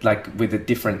 but like with a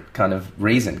different kind of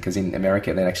reason, because in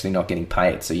America they're actually not getting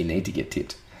paid, so you need to get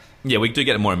tipped. Yeah, we do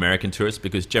get more American tourists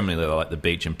because generally they like the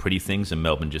beach and pretty things, and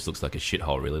Melbourne just looks like a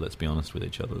shithole, really, let's be honest with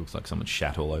each other. It looks like someone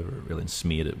shat all over it, really, and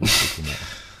smeared it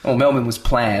with Well, Melbourne was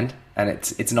planned, and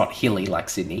it's not hilly like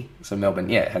Sydney. So Melbourne,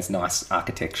 yeah, it has nice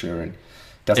architecture and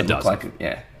doesn't look like it.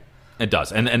 Yeah. It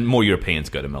does. And more Europeans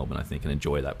go to Melbourne, I think, and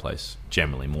enjoy that place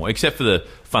generally more, except for the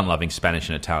fun-loving Spanish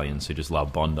and Italians who just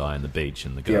love Bondi and the beach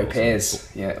and the girls. The au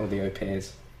pairs. Yeah, all the au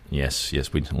pairs. Yes,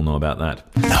 we all know about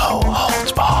that. No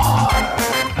holds barred.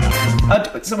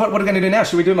 So what are we going to do now?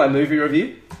 Should we do my movie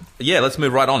review? Yeah, let's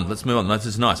move right on. This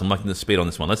is nice. I'm liking the speed on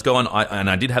this one. Let's go on.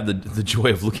 I did have the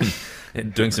joy of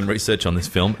doing some research on this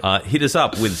film. Hit us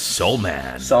up with Soul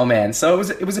Man. Soul Man. So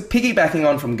it was a piggybacking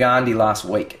on from Gandhi last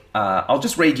week. I'll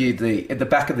just read you at the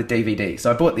back of the DVD.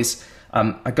 So I bought this.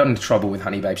 I got into trouble with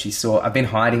Honey Babe. I've been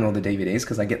hiding all the DVDs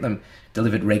because I get them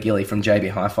delivered regularly from JB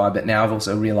Hi-Fi. But now I've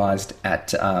also realised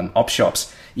at op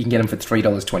shops you can get them for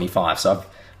 $3.25. So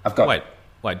I've got.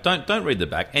 Wait, don't read the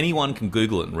back. Anyone can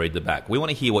Google it and read the back. We want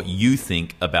to hear what you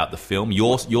think about the film,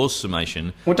 your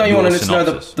summation. Well, don't you want to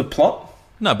know the plot?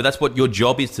 No, but that's what your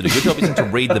job is to do. Your job isn't to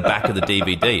read the back of the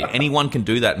DVD. Anyone can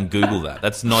do that and Google that.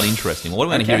 That's not interesting. What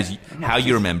we want to hear is how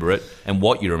you remember it and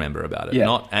what you remember about it,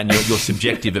 and your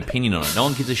subjective opinion on it. No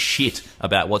one gives a shit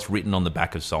about what's written on the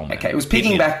back of Soul Man. Okay, it was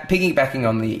piggybacking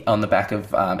on the back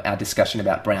of our discussion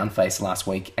about Brownface last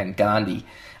week and Gandhi.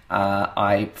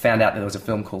 I found out there was a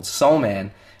film called Soul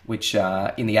Man, which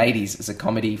in the 80s is a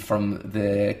comedy from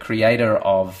the creator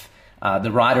of...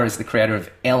 the writer is the creator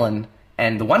of Ellen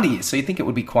and The Wonder Years, so you'd think it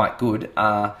would be quite good,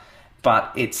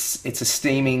 but it's a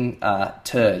steaming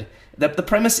turd. The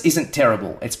premise isn't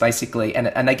terrible. It's basically...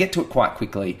 And they get to it quite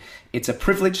quickly. It's a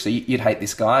privileged... So you'd hate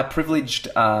this guy. A privileged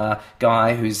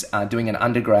guy who's doing an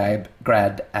undergrad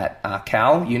at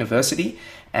Cal University,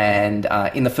 and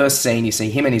in the first scene you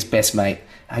see him and his best mate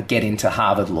get into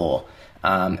Harvard Law.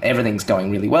 Everything's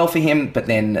going really well for him, but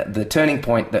then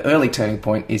the early turning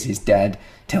point is his dad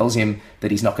tells him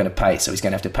that he's not going to pay, so he's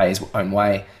going to have to pay his own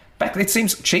way. It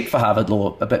seems cheap for Harvard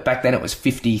Law, but back then it was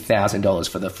 $50,000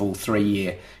 for the full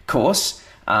 3-year course.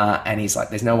 And he's like,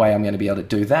 there's no way I'm going to be able to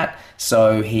do that.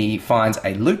 So he finds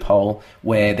a loophole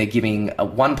where they're giving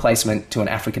one placement to an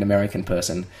African-American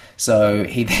person. So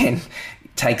he then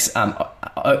takes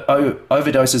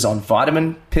overdoses on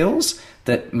vitamin pills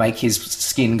that make his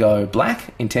skin go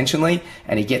black intentionally,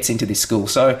 and he gets into this school.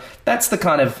 So that's the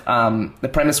kind of the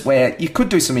premise where you could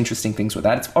do some interesting things with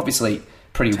that. It's obviously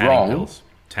pretty wrong.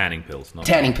 Tanning pills.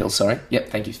 Tanning pills, sorry. Yep,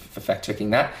 thank you for fact-checking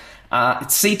that.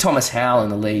 It's C. Thomas Howell in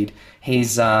the lead. He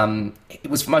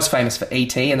was most famous for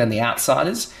E.T. and then The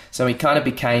Outsiders. So he kind of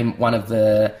became one of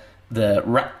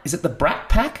is it the Brat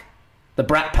Pack? The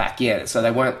Brat Pack, yeah. So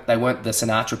they weren't the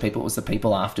Sinatra people. It was the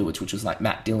people afterwards, which was like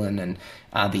Matt Dillon and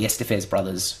the Estefez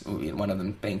brothers, one of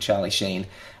them being Charlie Sheen.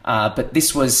 But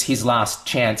this was his last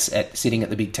chance at sitting at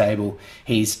the big table.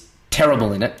 He's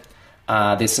terrible in it.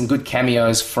 There's some good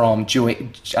cameos from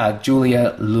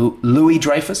Julia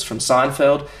Louis-Dreyfus from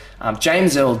Seinfeld.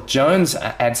 James Earl Jones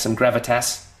adds some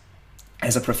gravitas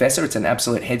as a professor. It's an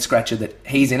absolute head-scratcher that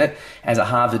he's in it as a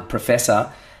Harvard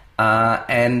professor.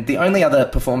 And the only other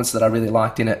performance that I really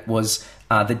liked in it was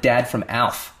the dad from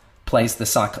Alf plays the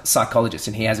psychologist,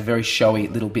 and he has a very showy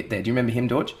little bit there. Do you remember him,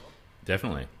 George?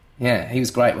 Definitely. Yeah, he was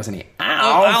great, wasn't he?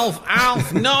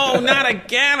 Alf, no, not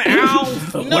again,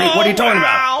 Alf. No, what are you talking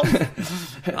about?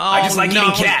 I just like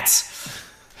eating cats.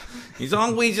 He's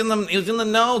always in the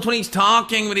notes when he's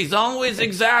talking, but he's always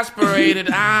exasperated,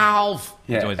 Alf.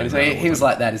 Yeah, and so he was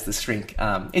like that as the shrink.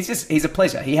 He's a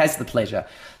pleasure. He has the pleasure.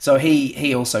 So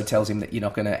he also tells him that you're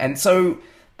not going to... And so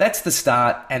that's the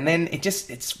start, and then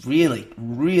it's really,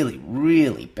 really,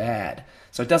 really bad.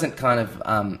 So it doesn't kind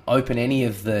of open any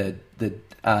of the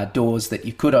doors that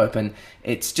you could open.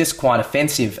 It's just quite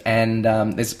offensive, and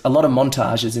there's a lot of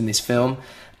montages in this film.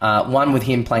 One with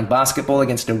him playing basketball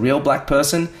against a real black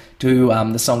person to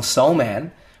the song Soul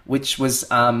Man, which was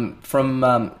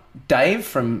from Dave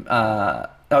from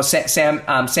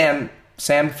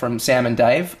Sam from Sam and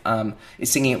Dave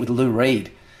is singing it with Lou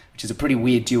Reed, which is a pretty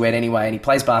weird duet anyway. And he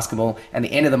plays basketball, and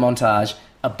the end of the montage,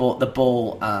 the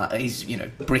ball he's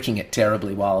bricking it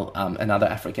terribly while another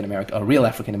a real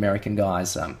African American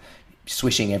guy's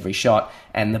swishing every shot,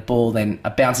 and the ball then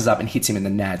bounces up and hits him in the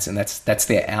nads, and that's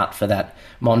their out for that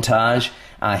montage.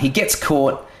 He gets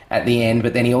caught at the end,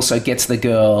 but then he also gets the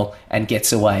girl and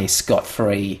gets away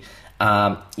scot-free.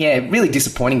 Really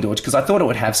disappointing, George, because I thought it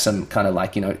would have some kind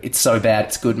of it's so bad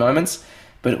it's good moments,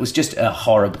 but it was just a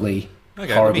horribly mad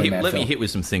film. Let me hit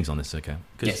with some things on this, okay?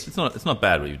 Because it's not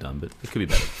bad what you've done, but it could be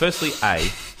better. Firstly,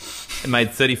 it made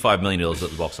 $35 million at the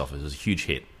box office. It was a huge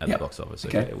hit at the box office.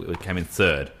 Okay? It came in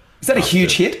third. Is that a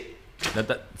huge hit?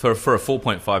 For a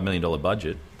 $4.5 million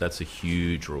budget, that's a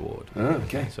huge reward. Oh,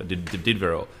 okay. So it did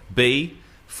very well. B,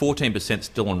 14%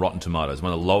 still on Rotten Tomatoes,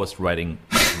 one of the lowest ratings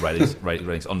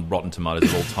on Rotten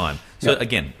Tomatoes of all time. So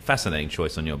again, fascinating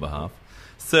choice on your behalf.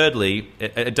 Thirdly,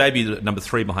 it debuted at number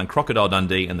 3 behind Crocodile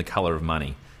Dundee and The Colour of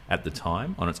Money at the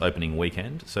time on its opening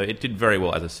weekend. So it did very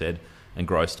well, as I said, and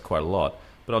grossed quite a lot.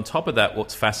 But on top of that,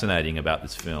 what's fascinating about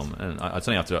this film, and it's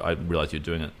only after I realised you're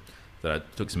doing it that I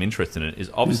took some interest in it, is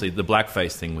obviously the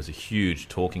blackface thing was a huge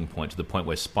talking point, to the point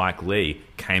where Spike Lee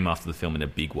came after the film in a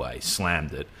big way,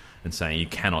 slammed it, and saying you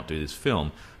cannot do this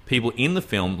film. People in the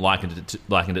film likened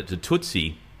it to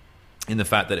Tootsie in the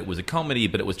fact that it was a comedy,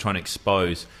 but it was trying to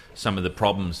expose some of the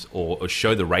problems or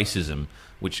show the racism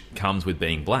which comes with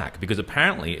being black. Because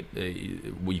apparently,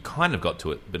 you kind of got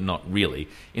to it, but not really.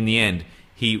 In the end,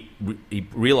 he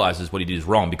realizes what he did is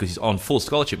wrong because he's on full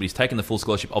scholarship, but he's taken the full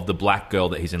scholarship of the black girl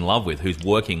that he's in love with, who's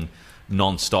working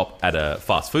non-stop at a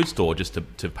fast food store just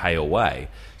to pay her way.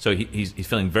 So he's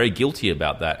feeling very guilty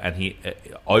about that, and he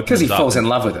opens up because he falls in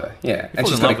love with her, and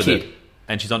she's got a kid,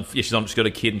 and she's got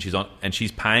a kid, and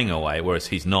she's paying her way, whereas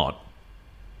he's not.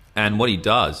 And what he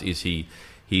does is he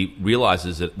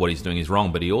realizes that what he's doing is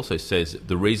wrong, but he also says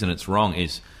the reason it's wrong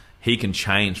is he can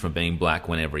change from being black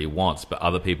whenever he wants, but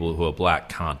other people who are black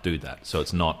can't do that. So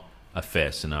it's not a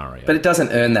fair scenario. But it doesn't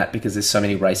earn that because there's so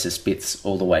many racist bits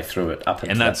all the way through it up until that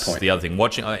point. And that's the other thing.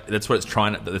 That's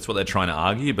what they're trying to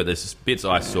argue. But there's bits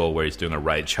I saw where he's doing a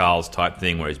Ray Charles type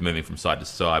thing, where he's moving from side to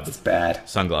side. It's bad.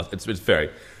 Sunglasses. It's very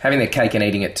having their cake and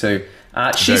eating it too.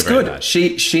 She's very good. Bad.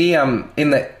 She in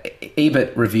the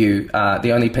Ebert review,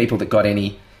 the only people that got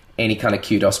any kind of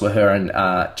kudos were her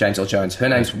and James Earl Jones. Her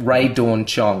name's Ray Dawn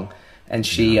Chong, and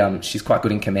she's quite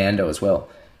good in Commando as well.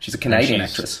 She's a Canadian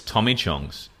actress. Tommy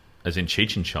Chong's, as in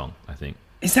Cheech and Chong, I think.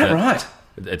 Is that right?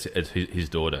 It's his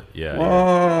daughter. Yeah.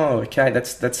 Oh, okay.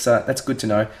 That's good to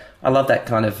know. I love that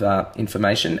kind of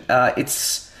information.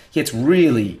 It's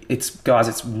really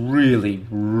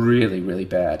really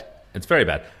bad. It's very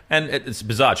bad, and it's a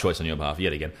bizarre choice on your behalf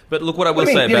yet again. But look, what I will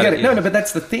say about it. No, but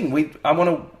that's the thing. I want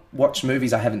to watch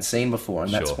movies I haven't seen before,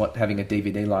 and that's Sure. what having a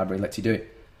DVD library lets you do.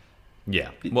 Yeah.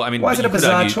 Well, I mean, why is it a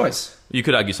bizarre choice? You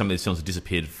could argue some of these films have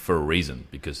disappeared for a reason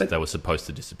because they were supposed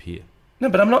to disappear. No,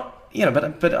 but I'm not.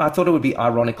 But I thought it would be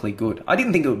ironically good. I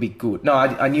didn't think it would be good. No,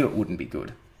 I knew it wouldn't be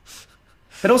good.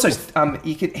 But also,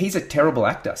 he's a terrible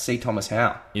actor. C. Thomas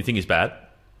Howe. You think he's bad?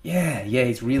 Yeah,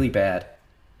 he's really bad.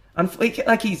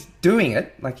 He's doing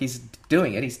it.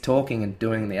 He's talking and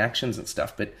doing the actions and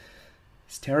stuff, but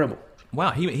he's terrible.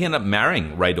 Wow, he ended up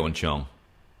marrying Ray Dawn Chong.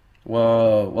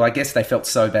 Whoa. Well, I guess they felt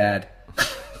so bad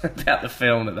about the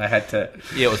film that they had to.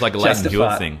 Yeah, it was like a Leighton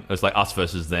Hewitt thing. It was like us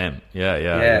versus them.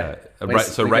 Yeah.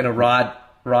 So we're going to ride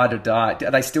or die.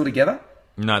 Are they still together?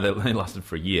 No, they only lasted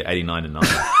for a year, 89 and 90.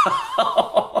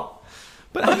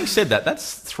 But having said that,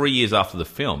 that's 3 years after the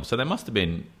film, so they must have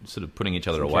been sort of putting each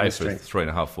other away for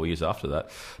 3.5, 4 years after that.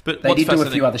 But they did do a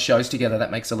few other shows together.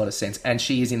 That makes a lot of sense. And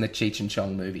she is in the Cheech and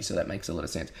Chong movie, so that makes a lot of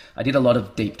sense. I did a lot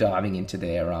of deep diving into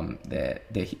their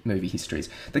movie histories.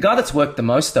 The guy that's worked the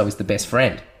most, though, is the best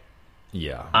friend.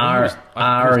 Yeah.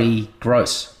 Ari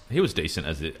Gross. He was decent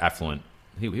as the affluent.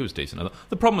 He was decent.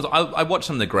 The problem was I watched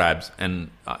some of the grabs, and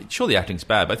sure, the acting's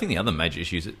bad, but I think the other major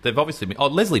issue is they've obviously been... Oh,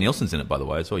 Leslie Nielsen's in it, by the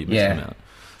way. I saw you missed him out.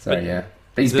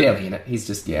 But he's barely in it. He's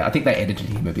just... Yeah, I think they edited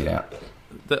him a bit out.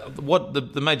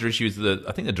 The major issue is that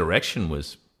I think the direction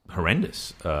was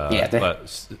horrendous.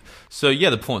 The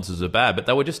performances are bad, but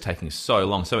they were just taking so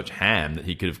long, so much ham that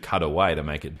he could have cut away to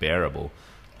make it bearable.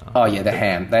 The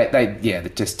ham. They're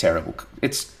just terrible.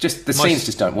 It's just... The scenes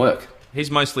just don't work. He's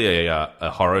mostly a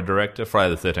horror director.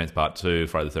 Friday the 13th Part 2,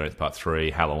 Friday the 13th Part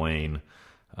 3, Halloween.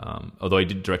 Although he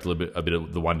did direct a bit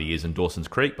of The Wonder Years and Dawson's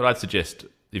Creek. But I'd suggest,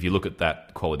 if you look at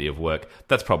that quality of work,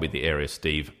 that's probably the area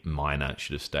Steve Miner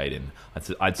should have stayed in.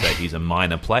 I'd say he's a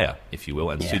minor player, if you will,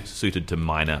 and suited to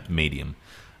minor medium.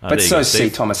 But so C.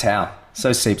 Thomas Howe.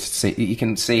 You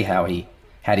can see how he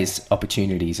had his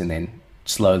opportunities and then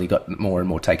slowly got more and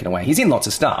more taken away. He's in lots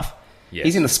of stuff. Yes.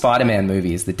 He's in the Spider-Man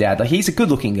movie as the dad. He's a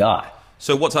good-looking guy.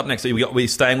 So what's up next? Are we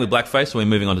staying with blackface, or are we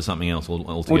moving on to something else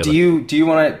altogether? Well, do you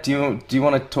want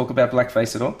to talk about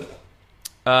blackface at all?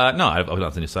 No, I've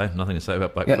nothing to say. Nothing to say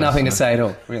about blackface. You got nothing to say at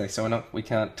all, really. So we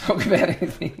can't talk about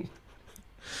anything.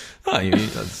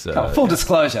 Full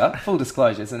disclosure. Full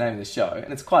disclosure is the name of the show,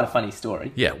 and it's quite a funny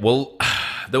story. Yeah. Well,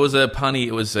 there was a party.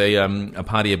 It was a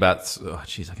party about. Oh,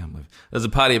 jeez, I can't believe. There was a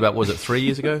party about. Was it 3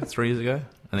 years ago? 3 years ago?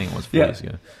 I think it was 4 years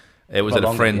ago. It was at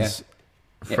a friend's. Yeah.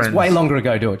 It was way longer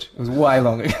ago, George. It was way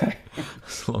longer ago.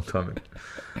 It's a long time ago.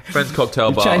 Friend's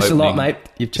cocktail bar. You've changed a lot, mate.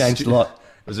 You've changed a lot.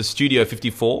 It was a Studio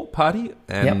 54 party,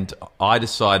 and I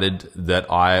decided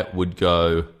that I would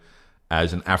go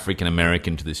as an African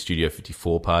American to the Studio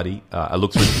 54 party. I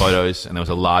looked through the photos, and there was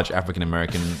a large African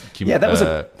American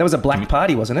that was a black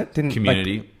party, wasn't it?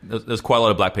 Community. There's quite a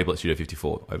lot of black people at Studio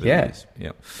 54 over the years.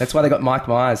 Yeah, that's why they got Mike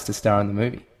Myers to star in the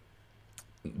movie.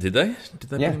 Did they? Did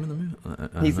they put him in the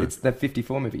movie? It's the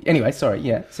 54 movie. Anyway, sorry.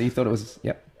 Yeah. So you thought it was...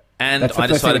 Yep. And I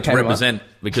decided to represent,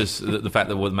 because the fact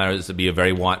that what matters is to be a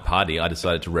very white party, I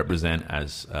decided to represent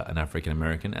as an African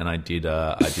American, and I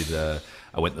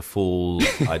went the full...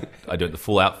 I did the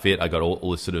full outfit. I got all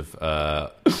this sort of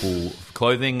cool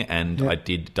clothing, and I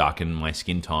did darken my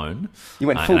skin tone. You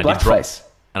went full blackface.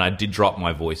 And I did drop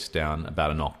my voice down about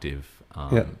an octave.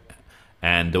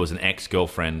 And there was an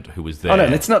ex-girlfriend who was there. Oh no,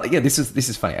 that's not. Yeah, this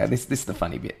is funny. This is the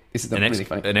funny bit. This is the really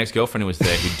funny. An ex-girlfriend who was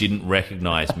there who didn't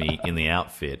recognise me in the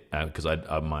outfit because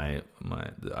I managed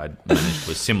to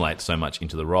assimilate so much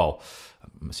into the role.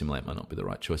 Assimilate might not be the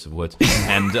right choice of words.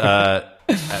 And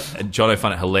Jono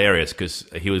found it hilarious because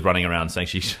he was running around saying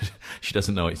she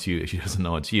doesn't know it's you. She doesn't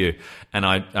know it's you. And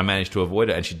I managed to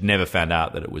avoid it, and she'd never found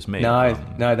out that it was me. No,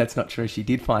 that's not true. She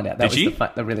did find out. That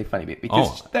was the really funny bit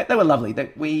because they were lovely.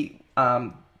 That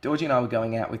Georgie and I were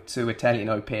going out with two Italian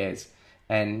au pairs,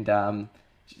 and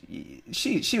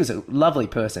she was a lovely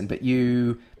person, but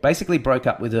you basically broke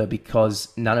up with her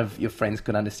because none of your friends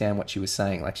could understand what she was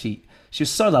saying. Like she was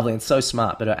so lovely and so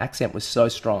smart, but her accent was so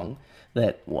strong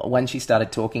that when she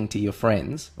started talking to your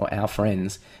friends or our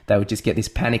friends, they would just get this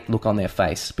panicked look on their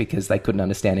face because they couldn't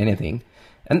understand anything.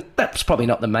 And that's probably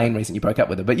not the main reason you broke up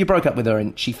with her, but you broke up with her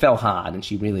and she fell hard, and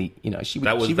she really, she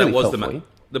really fell for you.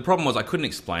 The problem was I couldn't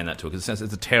explain that to her because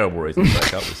it's a terrible reason to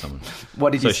break up with someone.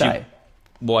 What did you say?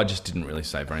 I just didn't really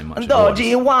say very much.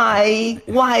 Dodgy, why?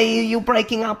 Why are you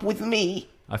breaking up with me?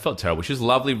 I felt terrible. She was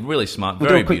lovely, really smart,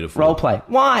 very beautiful. Role play.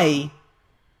 Why?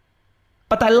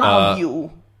 But I love you.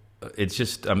 It's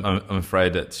just I'm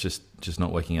afraid it's just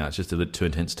not working out. It's just a bit too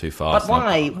intense, too fast. But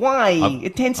why? Why?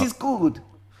 Intense is good.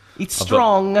 It's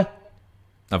strong.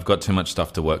 I've got too much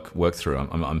stuff to work through.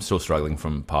 I'm still struggling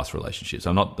from past relationships.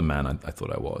 I'm not the man I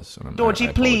thought I was. Georgie,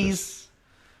 please.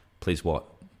 Please what?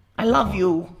 I love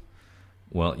you.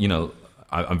 Well, you know,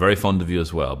 I'm very fond of you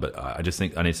as well, but I just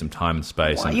think I need some time and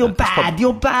space. Why, you're bad.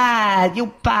 You're bad.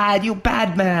 You're bad. You're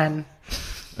bad, man.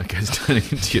 Okay, it's turning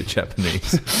into your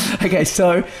Japanese. Okay,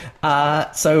 so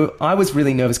I was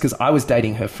really nervous because I was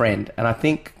dating her friend, and I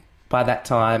think by that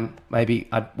time maybe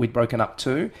we'd broken up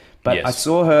too. But yes. I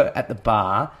saw her at the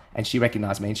bar, and she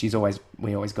recognised me, and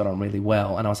we always got on really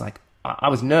well. And I was like, I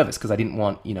was nervous because I didn't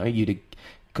want you to,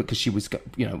 because she was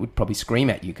would probably scream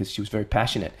at you because she was very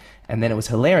passionate. And then it was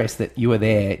hilarious that you were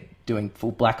there doing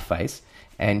full blackface,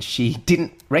 and she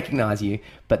didn't recognise you.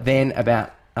 But then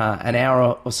about an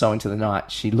hour or so into the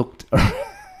night, she looked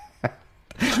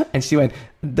and she went,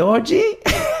 "Dorji,"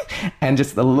 and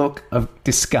just the look of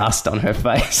disgust on her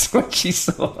face when she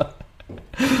saw.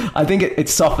 I think it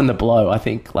softened the blow. I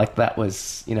think like that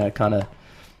was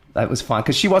that was fine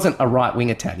because she wasn't a right wing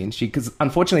Italian. Because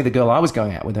unfortunately the girl I was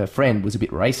going out with, her friend, was a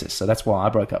bit racist, so that's why I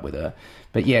broke up with her.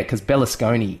 But yeah, because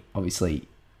Berlusconi obviously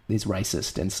is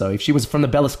racist, and so if she was from the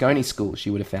Berlusconi school, she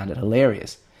would have found it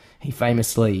hilarious. He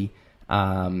famously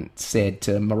said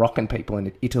to Moroccan people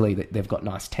in Italy that they've got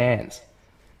nice tans.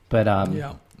 But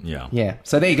yeah.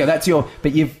 So there you go. That's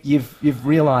but you've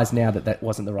realised now that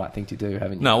wasn't the right thing to do,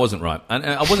 haven't you? No, it wasn't right, and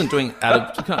I wasn't doing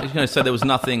out of so there was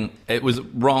nothing. It was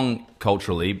wrong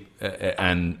culturally,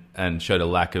 and showed a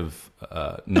lack of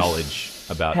knowledge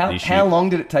about the issue. How long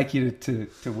did it take you to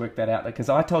work that out? Because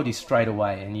I told you straight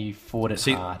away, and you fought it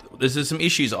hard. There's some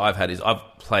issues I've had. Is I've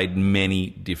played many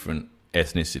different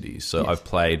ethnicities. So yes. I've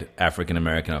played African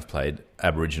American, I've played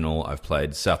Aboriginal, I've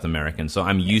played South American. So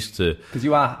I'm used to... Because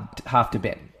you are half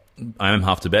Tibetan. I am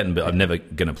half Tibetan, but I'm never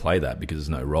going to play that because there's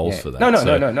no roles for that. No,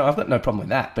 I've got no problem with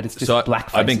that, but it's just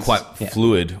blackface. I've been quite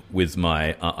fluid with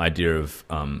my idea of...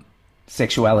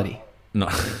 sexuality. No,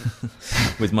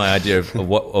 with my idea of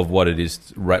what it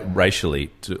is racially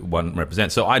to one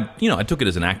represent. So I took it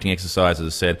as an acting exercise. As I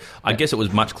said, I guess it was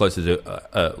much closer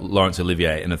to Laurence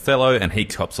Olivier in Othello, and he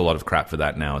cops a lot of crap for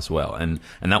that now as well. And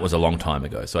that was a long time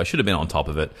ago. So I should have been on top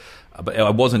of it, but I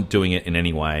wasn't doing it in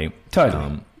any way. Totally.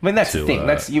 I mean, that's the thing.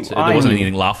 That's you. There wasn't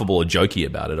anything laughable or jokey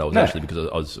about it. I was actually, because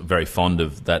I was very fond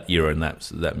of that era and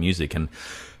that music. And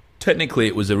technically,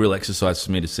 it was a real exercise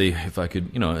for me to see if I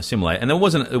could, assimilate. And there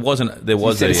was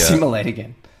assimilate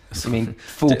again. I mean,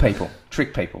 fool people,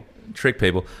 trick people.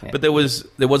 Yeah. But there was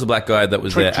a black guy that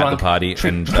was there at the party,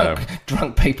 and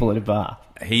drunk people at a bar.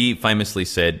 He famously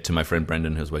said to my friend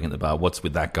Brendan, who was working at the bar, "What's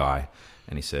with that guy?"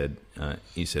 And he said,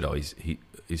 he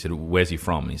said, "Where's he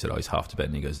from?" And he said, "Oh, he's half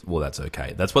Tibetan." He goes, "Well, that's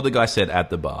okay." That's what the guy said at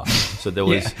the bar. So there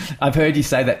was... I've heard you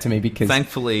say that to me because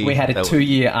thankfully we had a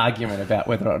 2-year argument about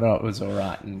whether or not it was all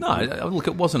right. No, look,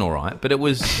 it wasn't all right, but it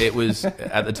was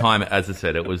at the time, as I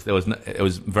said, it was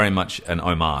very much an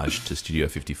homage to Studio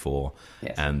 54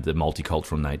 and the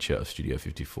multicultural nature of Studio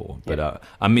 54. But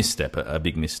a misstep, a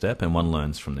big misstep, and one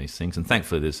learns from these things. And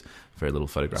thankfully, there's very little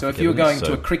photographic evidence. So if you were going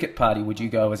to a cricket party, would you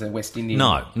go as a West Indian?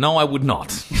 No, I would not.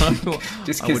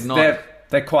 Just because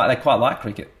they quite like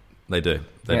cricket. They do.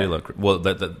 They do like cricket. Well,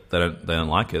 they don't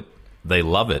like it. They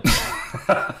love it.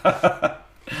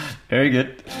 Very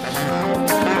good.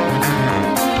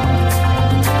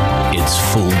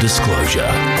 It's Full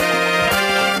Disclosure,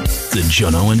 the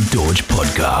Jono and Dorj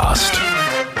podcast.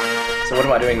 So what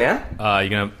am I doing now? You're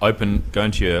going to go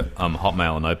into your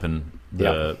Hotmail and open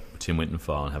the Tim Winton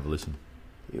file and have a listen.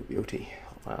 You're guilty.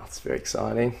 Wow, it's very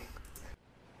exciting.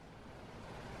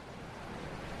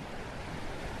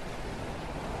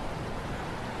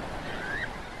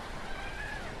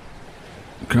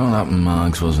 Growing up in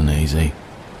Margs wasn't easy.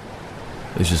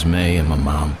 It was just me and my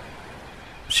mum.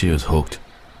 She was hooked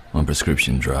on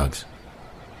prescription drugs.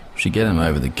 She'd get them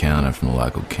over the counter from the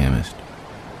local chemist.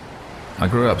 I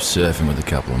grew up surfing with a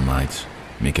couple of mates,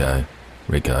 Miko,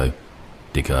 Rico,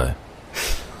 Dicko.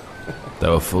 They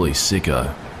were fully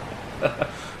sicko.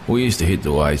 We used to hit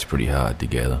the waves pretty hard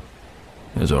together.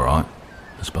 It was alright,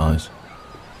 I suppose.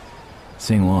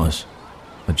 Thing was,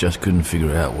 I just couldn't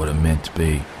figure out what it meant to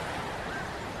be,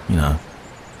 a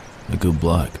good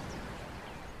bloke.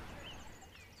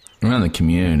 Around the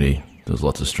community, there was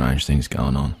lots of strange things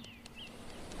going on.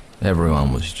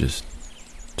 Everyone was just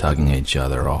tugging each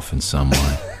other off in some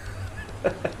way.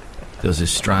 There was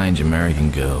this strange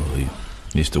American girl who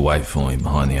used to wait for me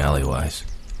behind the alleyways.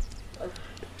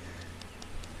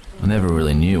 I never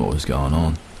really knew what was going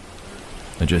on.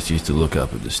 I just used to look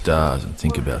up at the stars and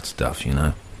think about stuff,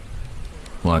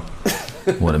 Like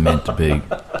what it meant to be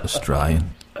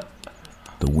Australian.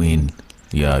 The wind,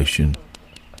 the ocean,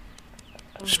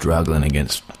 struggling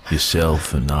against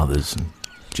yourself and others, and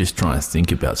just trying to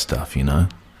think about stuff, you know?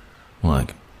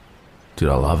 Like, did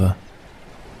I love her?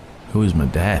 Who was my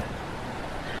dad?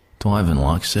 Do I even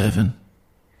like surfing?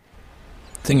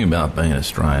 The thing about being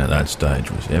Australian at that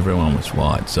stage was everyone was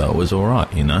white, so it was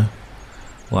alright, you know?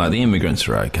 Like, the immigrants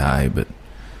were okay, but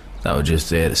they were just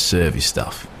there to serve you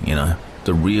stuff, you know?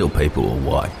 The real people were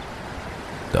white.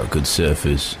 They were good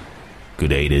surfers,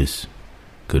 good eaters,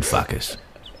 good fuckers.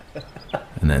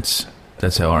 And that's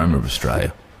how I remember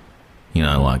Australia. You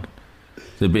know, like,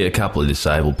 there'd be a couple of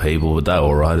disabled people, but they were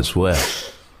alright as well.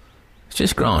 It's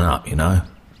just growing up, you know?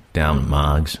 Down the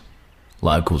margs.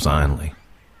 Locals only.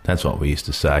 That's what we used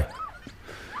to say.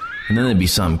 And then there'd be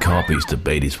some cop who used to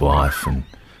beat his wife, and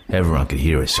everyone could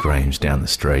hear her screams down the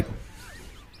street.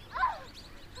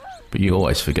 But you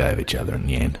always forgave each other in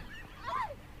the end.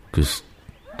 Because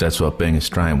that's what being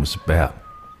Australian was about.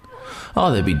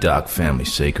 Oh, there'd be dark family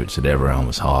secrets that everyone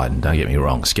was hiding, don't get me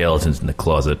wrong. Skeletons in the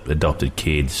closet, adopted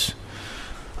kids,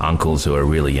 uncles who are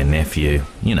really your nephew,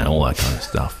 you know, all that kind of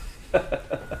stuff.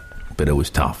 But it was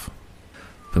tough.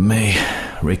 But me,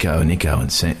 Rico, Nico and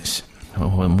I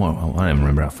don't even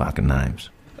remember our fucking names.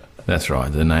 That's right,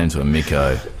 the names were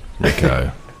Miko,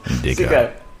 Rico and Dicko.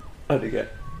 Sicko. Oh, Dicko.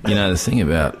 You know, the thing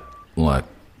about, like,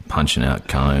 punching out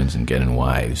cones and getting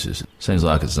waves is, it seems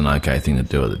like it's an okay thing to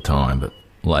do at the time, but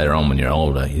later on when you're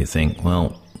older, you think,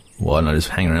 well, why don't I just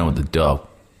hang around with the dog,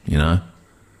 you know?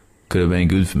 Could have been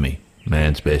good for me.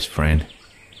 Man's best friend.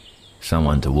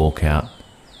 Someone to walk out.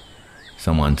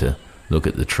 Someone to look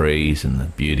at the trees and the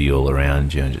beauty all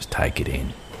around you and just take it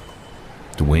in.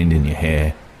 The wind in your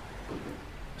hair.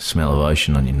 Smell of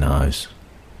ocean on your nose.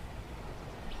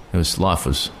 Life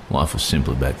was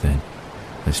simpler back then.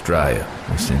 Australia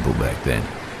was simple back then.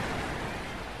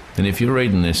 And if you're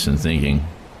reading this and thinking,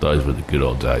 those were the good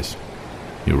old days,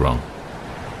 you're wrong.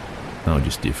 They were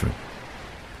just different.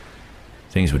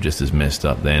 Things were just as messed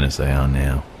up then as they are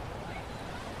now.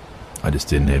 I just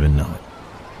didn't even know it.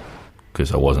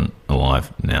 Because I wasn't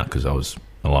alive now, because I was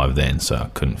alive then, so I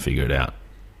couldn't figure it out,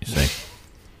 you see.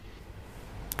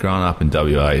 Growing up in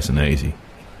WA isn't easy.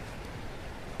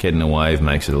 Getting a wave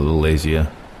makes it a little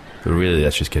easier, but really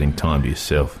that's just getting time to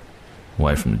yourself,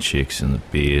 away from the chicks and the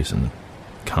beers and the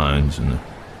cones and the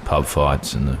pub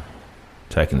fights and the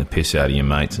taking the piss out of your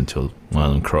mates until one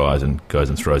of them cries and goes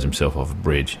and throws himself off a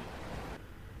bridge.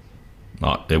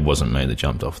 Oh, it wasn't me that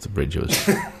jumped off the bridge, it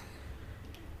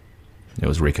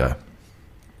was Rico.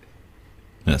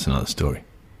 That's another story.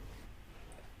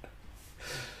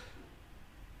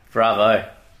 Bravo,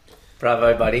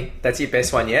 buddy. That's your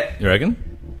best one yet? You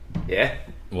reckon? Yeah.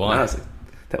 Why? No,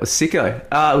 that was sicko.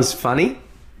 It was funny.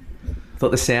 Thought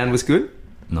the sound was good.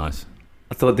 Nice.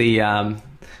 I thought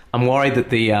I'm worried that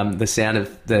the sound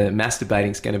of the masturbating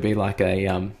is going to be like a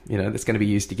that's going to be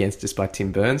used against us by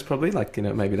Tim Burns probably. Like, you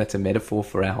know, maybe that's a metaphor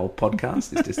for our whole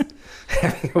podcast. It's just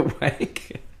having a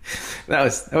wank. That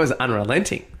was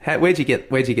unrelenting. Where'd you get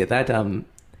that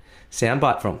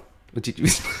soundbite from? Did you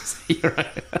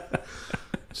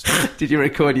did you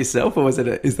record yourself, or is that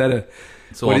a?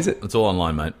 What is it? It's all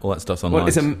online, mate. All that stuff's online.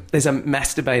 There's a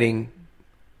masturbating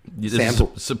There's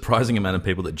sample. a surprising amount of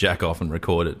people that jack off and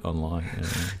record it online. Yeah.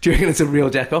 Do you reckon it's a real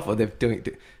jack off, or they're doing it?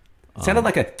 It sounded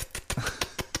like it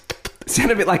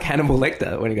sounded a bit like Hannibal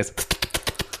Lecter when he goes,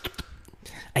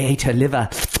 I ate her liver.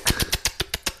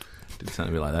 Did sound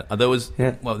a bit like that. There was,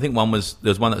 yeah. Well, I think there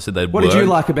was one that said they'd What did you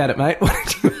like about it, mate? What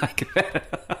did you like about it?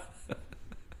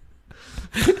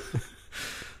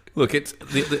 Look, it's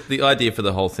the idea for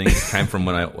the whole thing came from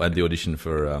when I had the audition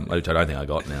for, which I don't think I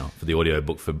got now, for the audio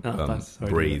book for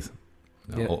Breathe.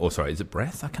 Yeah. Or sorry, is it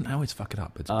Breath? I always fuck it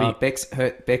up. It's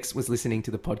Bex was listening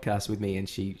to the podcast with me, and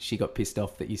she got pissed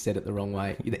off that you said it the wrong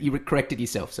way. You corrected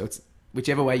yourself, so it's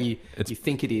whichever way you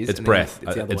think it is. It's Breath.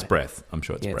 It's Breath. I'm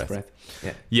sure it's Breath. Breath.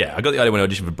 Yeah. Yeah, I got the idea when I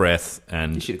auditioned for Breath,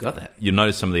 and You should have got that. You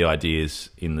notice some of the ideas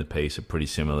in the piece are pretty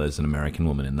similar. There's an American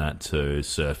woman in that too,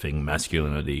 surfing,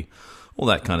 masculinity, all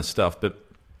that kind of stuff. But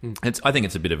I think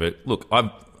it's a bit of a look.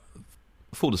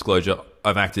 Full disclosure,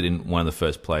 I've acted in one of the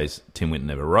first plays Tim Winton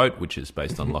ever wrote, which is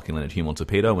based on Lockie Leonard Hume on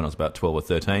Torpedo when I was about 12 or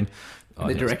 13. And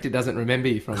the director doesn't remember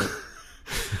you from it.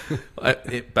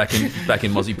 Back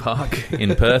in Mozzie Park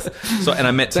in Perth. So, and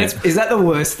I met Tim. Is that the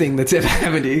worst thing that's ever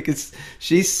happened to you? Because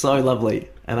she's so lovely,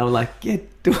 and I'm like, yeah.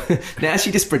 Now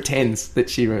she just pretends that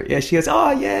she goes,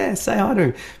 oh yeah, say hi to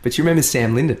him, but she remembers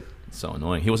Sam Linden. So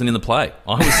annoying. He wasn't in the play.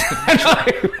 I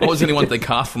was the only one they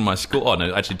cast from my school. Oh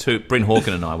no, actually Bryn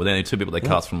Hawken and I were the only two people they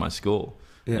cast from my school.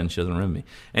 and she doesn't remember me.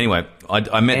 Anyway,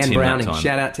 I met Anne Tim Browning. that time.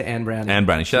 Shout out to Anne Browning. Anne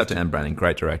Browning. Shout out to Anne Browning.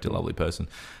 Great director, lovely person.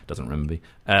 Doesn't remember me.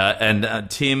 And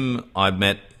Tim, I've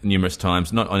met numerous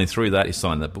times. Not only through that, he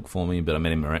signed that book for me, but I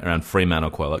met him around Fremantle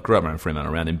quite a lot. Grew up around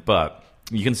Fremantle around him. But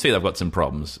you can see that I've got some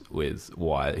problems with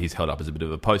why he's held up as a bit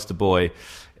of a poster boy.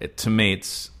 To me,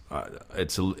 it's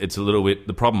a little bit...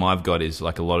 The problem I've got is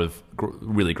like a lot of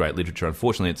really great literature.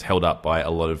 Unfortunately, it's held up by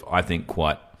a lot of, I think,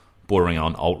 quite bordering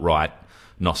on alt-right,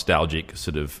 nostalgic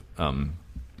sort of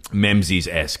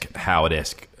Memsies-esque,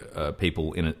 Howard-esque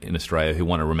people in Australia who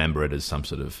want to remember it as some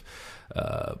sort of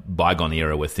bygone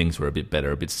era where things were a bit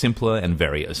better, a bit simpler, and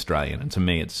very Australian. And to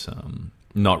me, it's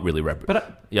not really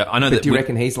yeah, I know that. Do you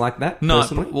reckon he's like that? No,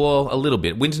 personally? well, a little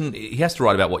bit. Winton, he has to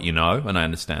write about what you know, and I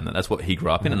understand that. That's what he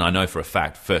grew up in, and I know for a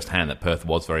fact, firsthand, that Perth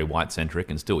was very white-centric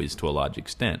and still is to a large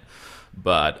extent.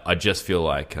 But I just feel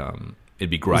like it'd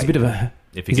be great. He's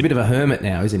a bit of a hermit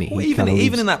now, isn't he? Well,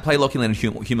 even in that play, Locking and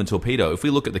Human Torpedo, if we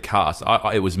look at the cast,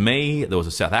 it was me, there was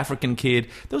a South African kid,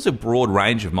 there was a broad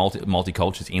range of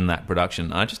multicultures in that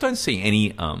production. I just don't see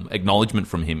any acknowledgement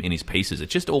from him in his pieces.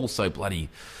 It's just all so bloody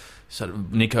sort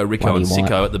of Nico, Rico and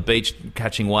Sicko at the beach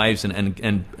catching waves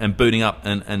and booting up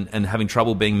and having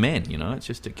trouble being men, you know?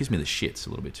 It gives me the shits a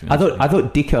little bit too much. I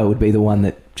thought Dicko would be the one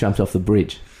that jumped off the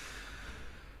bridge.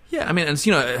 Yeah, I mean, and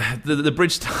you know, the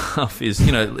bridge stuff is,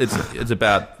 you know, it's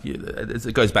about,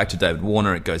 it goes back to David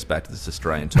Warner, it goes back to this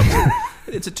Australian toxic,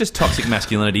 it's just toxic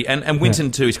masculinity, and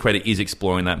Winton, to his credit, is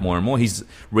exploring that more and more. He's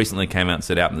recently came out and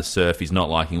said out in the surf he's not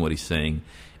liking what he's seeing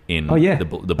in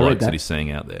the blokes that he's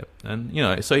seeing out there, and you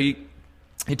know, so he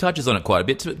touches on it quite a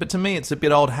bit. But to me, it's a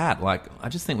bit old hat. Like, I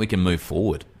just think we can move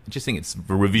forward. I just think it's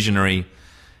revisionary.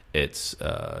 It's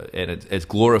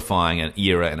glorifying an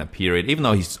era and a period, even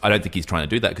though I don't think he's trying to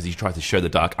do that, because he tries to show the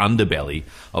dark underbelly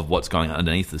of what's going on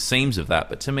underneath the seams of that.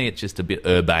 But to me, it's just a bit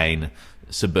urbane,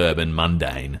 suburban,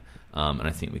 mundane, and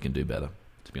I think we can do better,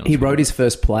 to be honest. He wrote his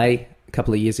first play a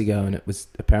couple of years ago, and it was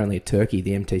apparently a turkey.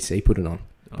 The MTC put it on.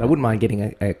 But I wouldn't mind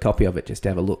getting a copy of it just to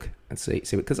have a look and see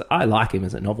because I like him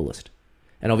as a novelist.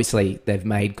 And obviously, they've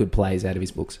made good plays out of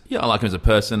his books. Yeah, I like him as a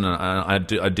person, and I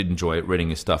did enjoy reading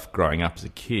his stuff growing up as a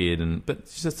kid. But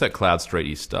it's just that Cloud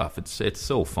Streety stuff. It's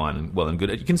all fine and well and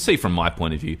good. You can see from my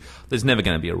point of view, there's never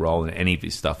going to be a role in any of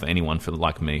his stuff for anyone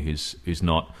like me who's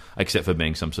not, except for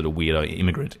being some sort of weirdo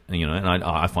immigrant. You know, and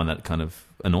I find that kind of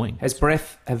annoying. Has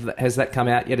Breath has that come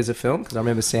out yet as a film? Because I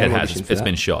remember Sam. It's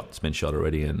been shot. It's been shot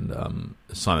already, and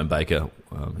Simon Baker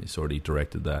he's already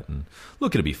directed that. And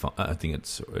look, it'll be fun. I think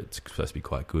it's supposed to be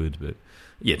quite good, but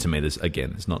yeah, to me,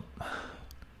 there's not.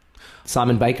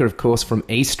 Simon Baker, of course, from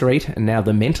E Street, and now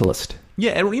The Mentalist.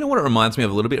 Yeah, you know what it reminds me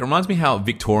of a little bit? It reminds me how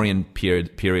Victorian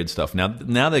period stuff. Now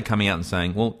they're coming out and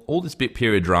saying, well, all this bit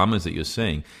period dramas that you're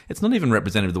seeing, it's not even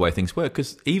representative of the way things were,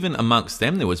 because even amongst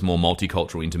them there was more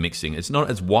multicultural intermixing. It's not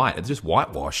as white. It's just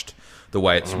whitewashed the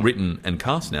way it's written and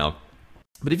cast now.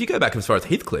 But if you go back as far as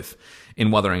Heathcliff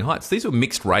in Wuthering Heights, these were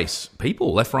mixed race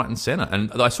people, left, right and centre.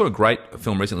 And I saw a great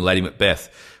film recently, Lady Macbeth,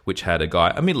 which had a guy,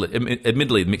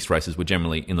 admittedly mixed races were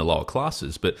generally in the lower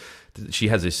classes, but she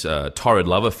has this torrid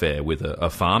love affair with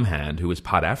a farmhand who was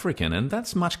part African, and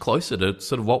that's much closer to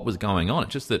sort of what was going on.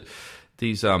 It's just that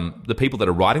these the people that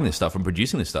are writing this stuff and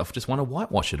producing this stuff just want to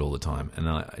whitewash it all the time,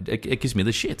 and it gives me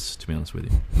the shits, to be honest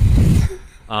with you.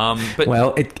 But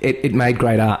well, it made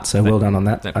great art, so well done on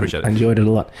that. I appreciate it. I enjoyed it a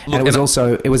lot. Look, and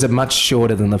it was a much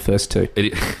shorter than the first two.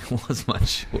 It was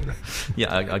much shorter.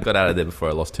 Yeah, I got out of there before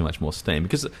I lost too much more steam,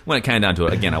 because when it came down to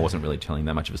it, again, I wasn't really telling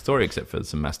that much of a story except for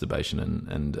some masturbation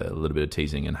and a little bit of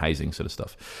teasing and hazing sort of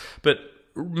stuff. But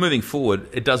moving forward,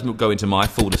 it does go into my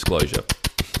full disclosure.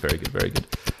 Very good, very good.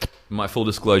 My full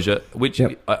disclosure, which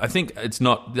I think it's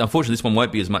not... Unfortunately, this one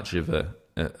won't be as much of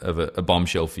a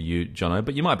bombshell for you, Jono,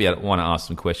 but you might want to ask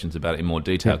some questions about it in more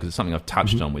detail, because it's something I've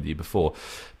touched on with you before.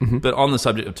 But on the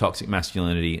subject of toxic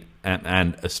masculinity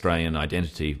and Australian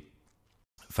identity,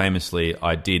 famously,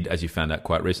 I did, as you found out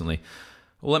quite recently...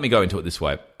 Well, let me go into it this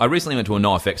way. I recently went to a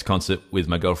NoFX concert with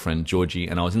my girlfriend, Georgie,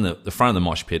 and I was in the front of the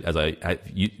mosh pit, as I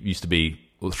used to be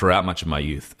throughout much of my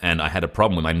youth, and I had a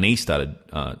problem when my knee started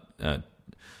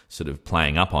sort of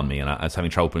playing up on me, and I was having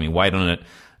trouble putting weight on it,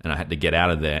 and I had to get out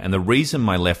of there. And the reason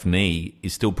my left knee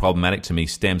is still problematic to me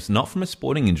stems not from a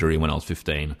sporting injury when I was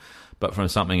 15, but from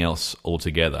something else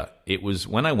altogether. It was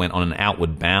when I went on an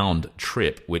outward bound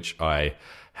trip, which I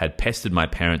had pestered my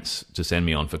parents to send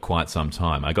me on for quite some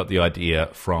time. I got the idea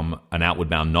from an outward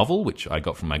bound novel, which I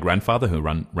got from my grandfather, who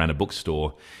ran a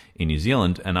bookstore in New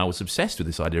Zealand, and I was obsessed with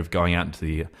this idea of going out into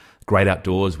the great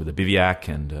outdoors with a bivouac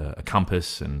and a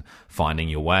compass and finding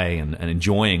your way and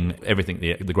enjoying everything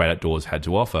the great outdoors had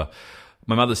to offer.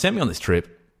 My mother sent me on this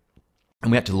trip,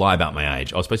 And we had to lie about my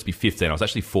age. I was supposed to be 15. I was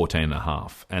actually 14 and a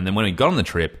half. And then when we got on the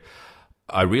trip,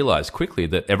 I realized quickly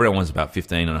that everyone was about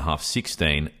 15 and a half,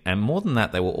 16. And more than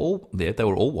that, they were all there. They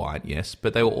were all white, yes,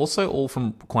 but they were also all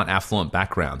from quite affluent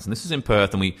backgrounds. And this is in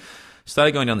Perth. And we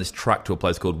started going down this truck to a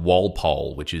place called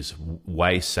Walpole, which is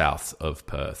way south of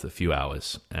Perth, a few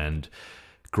hours. And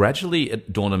gradually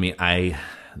it dawned on me, A,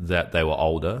 that they were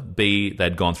older, B,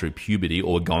 they'd gone through puberty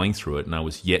or were going through it, and I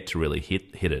was yet to really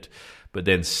hit it. But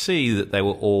then C, that they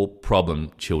were all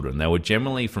problem children. They were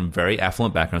generally from very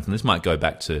affluent backgrounds, and this might go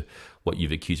back to what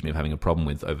you've accused me of having a problem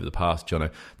with over the past, Jono.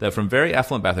 They're from very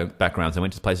affluent backgrounds. They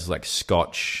went to places like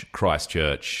Scotch,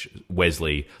 Christchurch,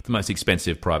 Wesley, the most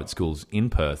expensive private schools in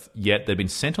Perth, yet they'd been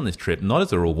sent on this trip not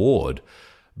as a reward,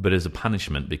 but as a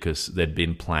punishment because they'd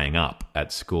been playing up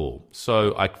at school.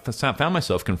 So I found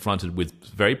myself confronted with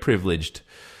very privileged,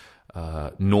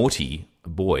 naughty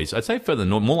boys. I'd say further,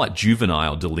 more like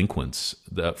juvenile delinquents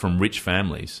from rich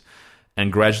families.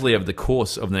 And gradually, over the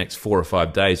course of the next 4 or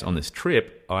 5 days on this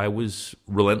trip, I was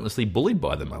relentlessly bullied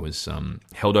by them. I was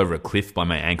held over a cliff by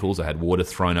my ankles. I had water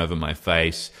thrown over my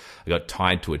face. I got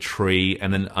tied to a tree.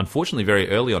 And then, unfortunately, very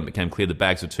early on, it became clear the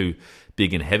bags were too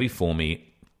big and heavy for me.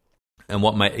 And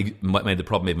what made the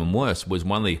problem even worse was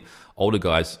one of the older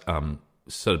guys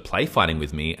started play fighting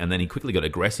with me, and then he quickly got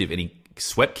aggressive and he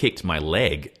swept kicked my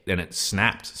leg, and it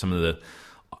snapped some of the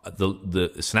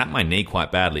snapped my knee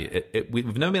quite badly.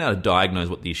 We've never been able to diagnose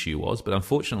what the issue was, but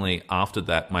unfortunately, after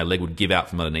that, my leg would give out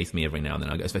from underneath me every now and then.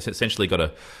 I essentially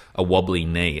got a wobbly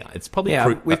knee. It's probably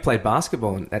we've played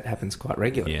basketball, and that happens quite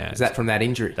regularly. Yeah, is that from that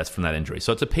injury? That's from that injury.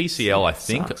 So it's a PCL, I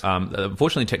think.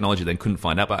 Unfortunately, technology then couldn't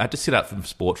find out, but I had to sit out from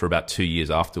sport for about 2 years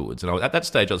afterwards. And at that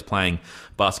stage, I was playing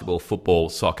basketball, football,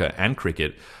 soccer, and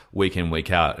cricket week in,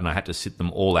 week out, and I had to sit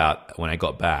them all out when I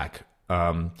got back.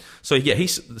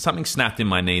 Something snapped in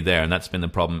my knee there, and that's been the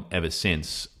problem ever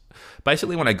since.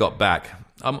 Basically, when I got back,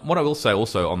 what I will say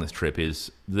also on this trip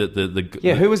is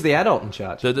who was the adult in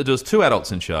charge? There was 2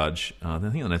 adults in charge. I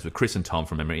think the names were Chris and Tom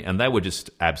from memory, and they were just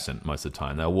absent most of the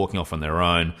time. They were walking off on their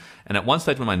own. And at one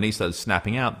stage when my knee started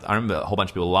snapping out, I remember a whole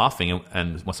bunch of people laughing,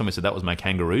 and somebody said that was my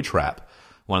kangaroo trap,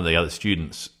 one of the other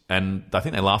students. And I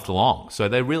think they laughed along. So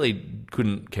they really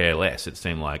couldn't care less, it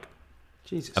seemed like,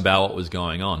 about what was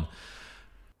going on.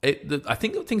 I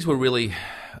think that things were really...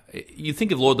 You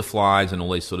think of Lord of the Flies and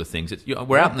all these sort of things.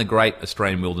 We're out in the great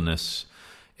Australian wilderness.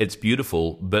 It's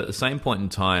beautiful, but at the same point in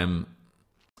time,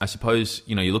 I suppose,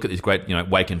 you look at these great,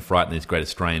 Wake and Fright and these great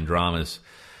Australian dramas.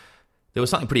 There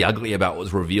was something pretty ugly about what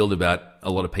was revealed about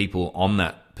a lot of people on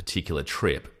that particular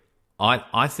trip.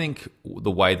 I think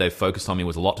the way they focused on me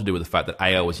was a lot to do with the fact that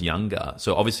I was younger.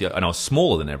 So obviously, and I was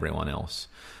smaller than everyone else.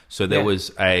 So there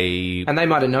was and they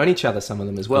might have known each other, some of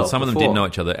them as well. Some of them did know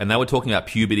each other, and they were talking about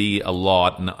puberty a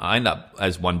lot. And I end up,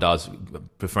 as one does,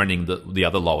 befriending the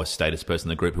other lowest status person in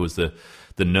the group, who was the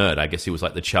nerd. I guess he was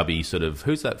like the chubby sort of,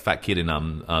 who's that fat kid in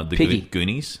the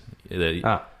Goonies?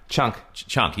 Chunk.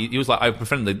 Chunk. He was like, I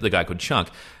befriended the guy called Chunk.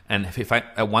 And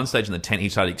at one stage in the tent, he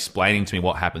started explaining to me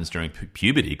what happens during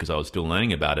puberty, because I was still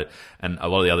learning about it. And a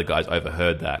lot of the other guys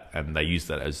overheard that, and they used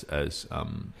that as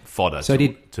fodder. So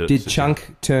did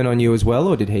Chunk turn on you as well,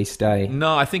 or did he stay?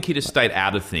 No, I think he just stayed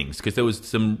out of things, because there was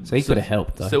some... So he could have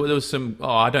helped, though. So there was some... Oh,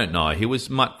 I don't know. He was,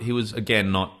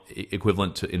 again, not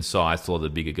equivalent in size to a lot of the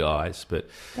bigger guys, but...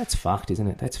 That's fucked, isn't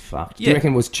it? That's fucked. Yeah. Do you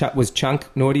reckon was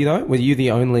Chunk naughty, though? Were you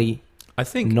the only... I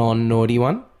think non-naughty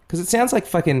one, because it sounds like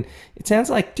fucking. It sounds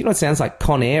like, do you know? It sounds like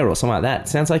Con Air or something like that. It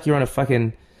sounds like you're on a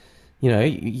fucking,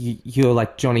 you're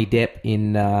like Johnny Depp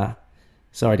in.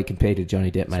 Sorry to compare to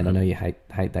Johnny Depp, mate. I know you hate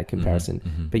that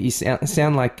comparison, but you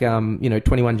sound like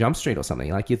 21 Jump Street or something.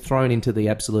 Like you're thrown into the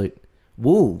absolute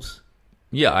wolves.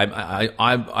 Yeah,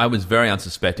 I was very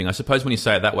unsuspecting. I suppose when you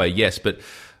say it that way, yes, but.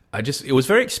 It was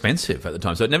very expensive at the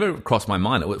time, so it never crossed my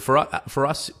mind. For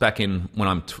us back in when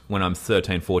I'm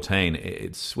 13,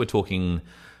 14, we're talking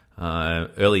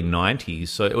early 90s,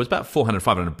 so it was about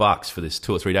 $400-500 for this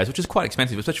 2 or 3 days, which is quite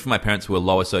expensive, especially for my parents who were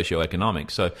lower socioeconomic.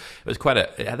 So it was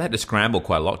they had to scramble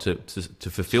quite a lot to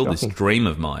fulfill this dream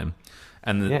of mine.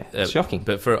 And shocking.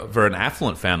 But for an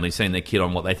affluent family, sending their kid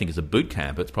on what they think is a boot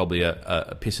camp, it's probably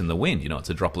a piss in the wind. It's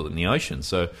a droplet in the ocean.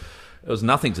 So. It was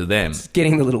nothing to them. It's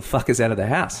getting the little fuckers out of the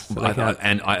house. So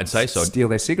I'd say so. Steal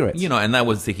their cigarettes. And they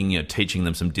were thinking, teaching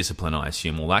them some discipline, I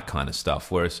assume, all that kind of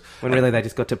stuff. Whereas when really they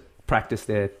just got to practice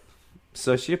their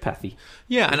sociopathy.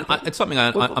 Yeah, and it's something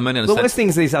I mean. The worst thing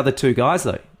is these other 2 guys,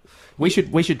 though. We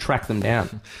should track them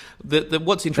down.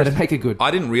 What's interesting? That'd make it good. I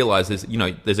didn't realise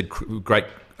there's a great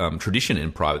tradition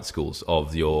in private schools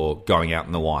of your going out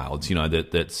in the wilds. You know,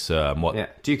 that's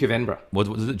Duke of Edinburgh. What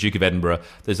was it? Duke of Edinburgh.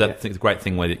 There's that great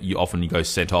thing where you often go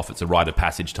sent off. It's a rite of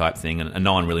passage type thing, and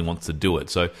no one really wants to do it.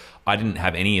 So I didn't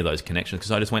have any of those connections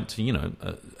because I just went to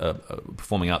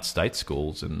performing arts state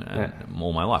schools and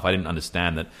all my life. I didn't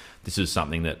understand that this is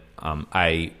something that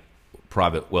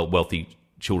wealthy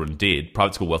children did,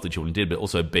 private school wealthy children did, but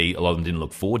also B, a lot of them didn't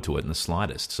look forward to it in the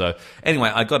slightest. So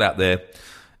anyway, I got out there,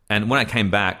 and when I came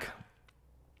back,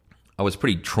 I was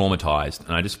pretty traumatized,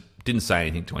 and I just didn't say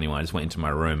anything to anyone. I just went into my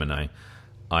room and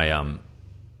I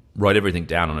wrote everything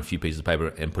down on a few pieces of paper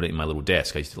and put it in my little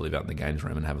desk. I used to live out in the games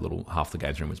room and have half the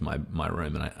games room was my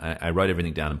room, and I wrote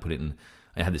everything down and put it in.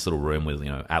 I had this little room with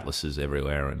atlases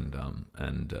everywhere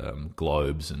and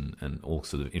globes and all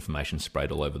sort of information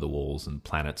sprayed all over the walls and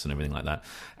planets and everything like that.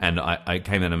 And I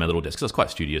came in my little desk because I was quite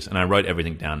studious, and I wrote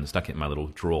everything down and stuck it in my little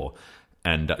drawer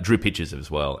and drew pictures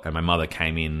as well. And my mother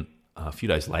came in a few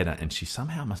days later, and she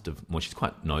somehow must have. Well, she's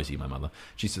quite nosy, my mother.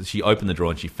 She said she opened the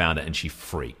drawer and she found it, and she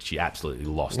freaked. She absolutely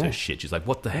lost her shit. She's like,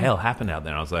 "What the hell happened out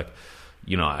there?" And I was like,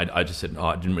 I just said,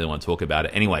 I didn't really want to talk about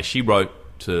it. Anyway, she wrote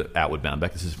to Outward Bound.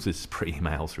 This is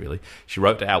pre-emails, really. She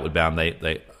wrote to Outward Bound.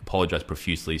 They apologised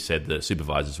profusely, said the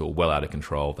supervisors were well out of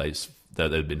control.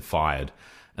 They'd been fired,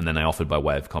 and then they offered by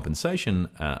way of compensation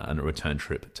a return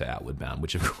trip to Outward Bound,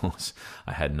 which of course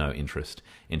I had no interest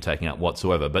in taking up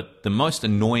whatsoever. But the most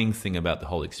annoying thing about the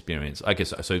whole experience, I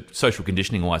guess, so social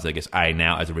conditioning wise, I guess,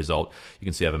 now as a result, you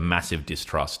can see I have a massive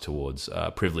distrust towards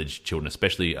privileged children,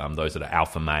 especially those that are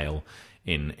alpha male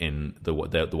in the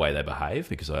way they behave,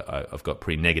 because I've got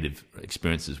pretty negative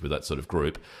experiences with that sort of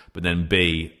group. But then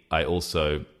B, I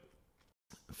also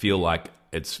feel like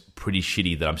it's pretty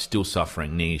shitty that I'm still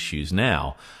suffering knee issues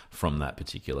now from that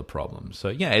particular problem. So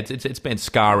yeah, it's been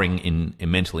scarring in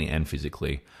mentally and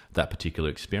physically, that particular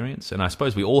experience. And I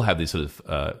suppose we all have these sort of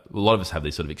a lot of us have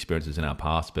these sort of experiences in our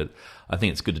past, but I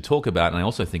think it's good to talk about. And I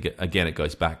also think it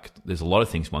goes back. There's a lot of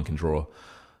things one can draw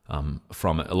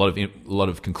from it, a lot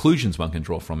of conclusions one can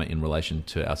draw from it in relation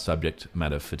to our subject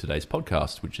matter for today's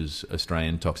podcast, which is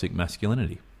Australian toxic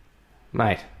masculinity.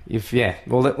 Mate,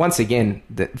 well, once again,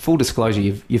 full disclosure,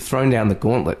 you've thrown down the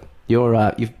gauntlet.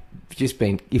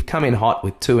 You've come in hot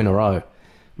with 2 in a row.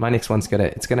 My next one's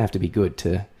gonna have to be good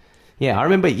to. Yeah, I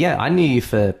remember. Yeah, I knew you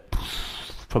for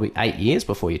probably 8 years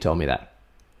before you told me that.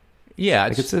 Yeah,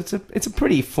 like it's a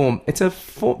pretty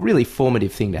really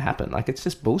formative thing to happen. Like, it's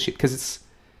just bullshit because it's.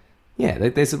 Yeah,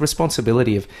 there's a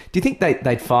responsibility of. Do you think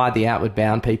they'd fired the Outward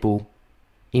Bound people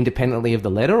independently of the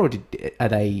letter, or are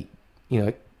they,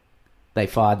 they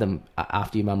fired them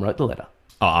after your mum wrote the letter?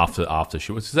 Oh, after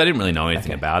she was, because they didn't really know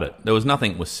anything about it. There was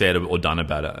nothing was said or done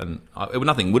about it, and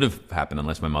nothing would have happened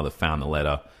unless my mother found the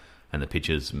letter and the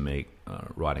pictures of me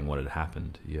writing what had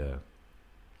happened. Yeah.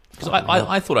 Because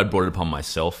I thought I'd brought it upon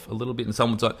myself a little bit, and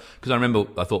someone's like, because I remember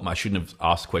I thought I shouldn't have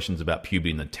asked questions about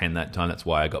puberty in the 10 that time. That's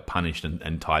why I got punished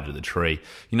and tied to the tree.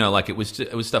 Like it was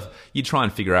stuff you try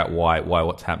and figure out why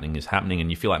what's happening is happening, and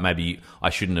you feel like maybe I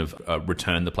shouldn't have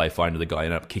returned the play fighting to the guy,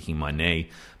 ended up kicking my knee.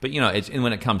 But and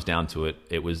when it comes down to it,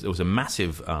 it was a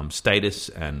massive status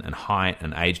and height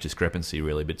and age discrepancy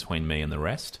really between me and the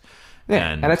rest.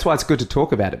 Yeah, and that's why it's good to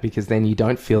talk about it, because then you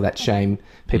don't feel that shame.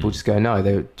 People just go, no,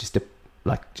 they're just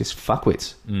just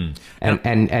fuckwits,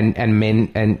 and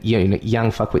men and young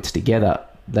fuckwits together.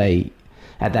 They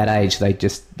at that age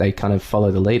they kind of follow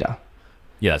the leader.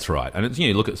 Yeah, that's right. And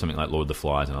you look at something like Lord of the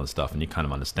Flies and other stuff, and you kind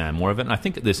of understand more of it. And I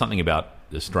think that there's something about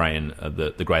the Australian,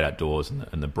 the great outdoors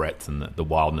and the breadth and the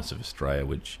wildness of Australia,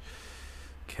 which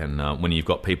can, when you've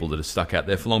got people that are stuck out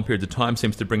there for long periods of time,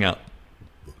 seems to bring out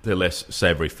their less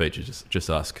savoury features. Just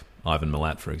ask Ivan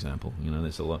Milat, for example.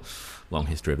 There's a long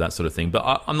history of that sort of thing.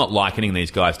 But I'm not likening these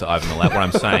guys to Ivan Milat. What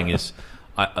I'm saying is,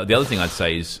 the other thing I'd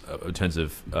say is, in terms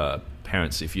of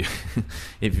parents, if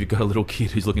you've got a little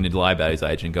kid who's looking to lie about his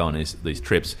age and go on these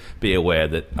trips, be aware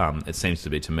that it seems to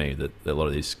be to me that a lot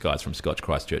of these guys from Scotch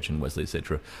Christchurch and Wesley,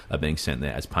 etc., are being sent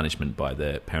there as punishment by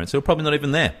their parents, who are probably not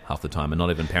even there half the time and not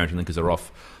even parenting them because they're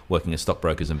off working as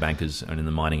stockbrokers and bankers and in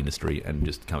the mining industry and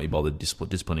just can't be bothered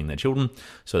disciplining their children.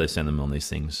 So they send them on these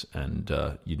things, and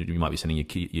you might be sending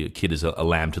your kid as a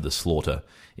lamb to the slaughter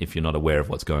if you're not aware of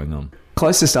what's going on.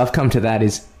 Closest I've come to that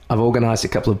is I've organised a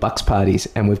couple of bucks parties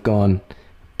and we've gone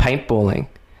paintballing,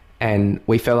 and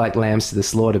we felt like lambs to the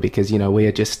slaughter because we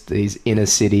are just these inner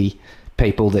city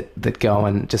people that go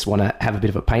and just want to have a bit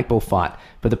of a paintball fight.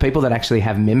 But the people that actually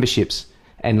have memberships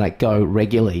and go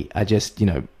regularly are just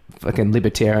fucking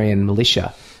libertarian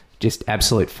militia, just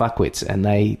absolute fuckwits, and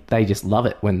they just love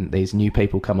it when these new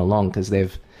people come along because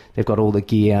they've got all the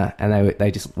gear and they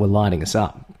just were lining us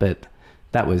up. But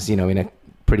that was in a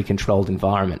pretty controlled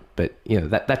environment. But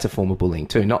that's a form of bullying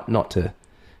too. Not to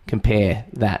compare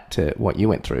that to what you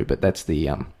went through, but that's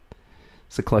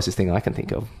it's the closest thing I can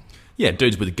think of. Yeah,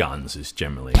 dudes with guns is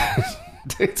generally...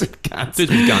 Dudes with guns.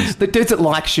 Dudes with guns. The dudes that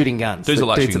like shooting guns. Dudes that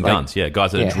like shooting guns, yeah.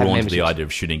 Guys that are drawn to the memberships. idea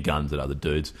of shooting guns at other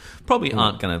dudes probably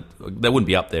aren't going to... They wouldn't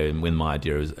be up there in my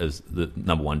idea as the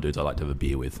number one dudes I like to have a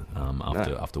beer with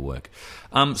after work.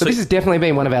 So this has definitely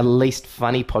been one of our least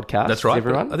funny podcasts. That's right.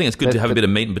 Everyone. I think it's good to have a bit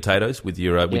of meat and potatoes with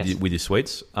your with your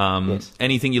sweets. Yes.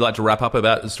 Anything you'd like to wrap up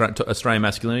about Australian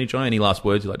masculinity, John? Any last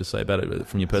words you'd like to say about it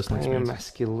from your personal Australian experience?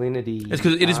 masculinity. It's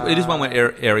because it is one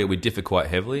area we differ quite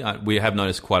heavily. We have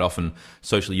noticed quite often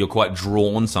socially you're quite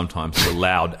drawn sometimes to a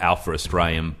loud alpha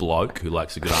Australian bloke who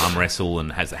likes a good arm wrestle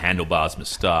and has the handlebars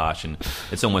moustache, and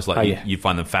it's almost like you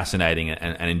find them fascinating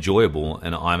and enjoyable,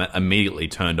 and I'm immediately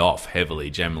turned off heavily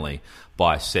generally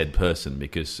by said person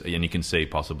and you can see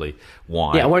possibly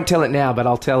why. Yeah, I won't tell it now, but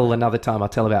I'll tell another time. I'll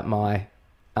tell about my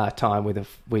time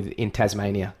in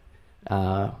Tasmania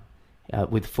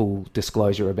with full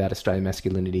disclosure about Australian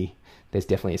masculinity. There's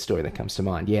definitely a story that comes to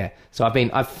mind. Yeah, so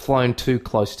I've flown too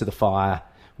close to the fire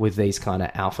with these kind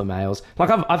of alpha males. Like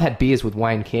I've had beers with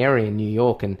Wayne Carey in New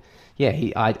York, and yeah,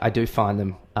 I do find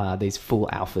them these full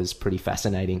alphas pretty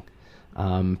fascinating.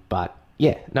 But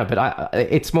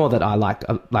it's more that I like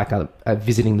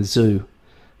visiting the zoo.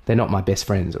 They're not my best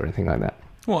friends or anything like that.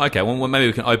 Well, okay. Well, maybe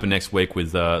we can open next week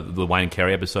with the Wayne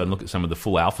Carey episode and look at some of the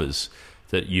full alphas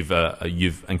that you've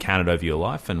encountered over your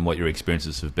life and what your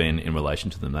experiences have been in relation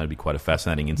to them. That'd be quite a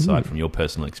fascinating insight from your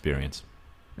personal experience.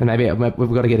 And maybe we've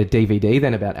got to get a DVD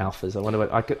then about alphas.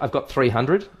 I've got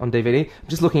 300 on DVD. I'm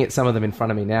just looking at some of them in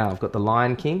front of me now. I've got The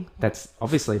Lion King. That's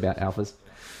obviously about alphas.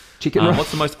 Chicken Run. What's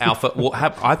the most alpha? Well,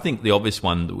 I think the obvious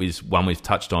one is one we've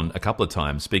touched on a couple of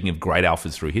times. Speaking of great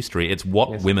alphas through history, it's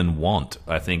What Women Want,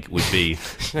 I think, would be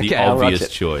the obvious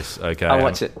choice. Okay, I'll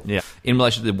watch it. Yeah. In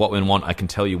relation to What Women Want, I can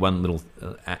tell you one little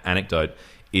anecdote.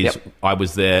 I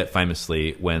was there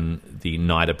famously when the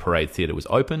NIDA Parade Theatre was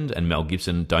opened, and Mel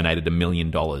Gibson donated $1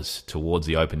 million towards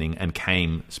the opening and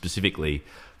came specifically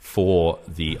for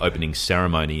the opening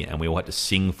ceremony, and we all had to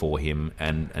sing for him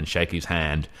and shake his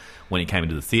hand when he came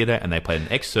into the theatre, and they played an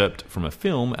excerpt from a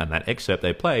film, and that excerpt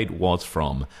they played was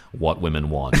from What Women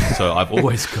Want. So I've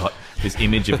always got this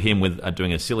image of him with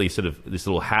doing a silly sort of this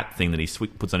little hat thing that he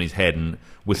puts on his head and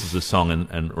whistles a song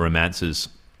and romances.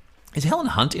 Is Helen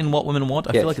Hunt in What Women Want?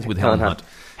 I feel like it's with Helen Hunt.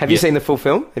 Have you seen the full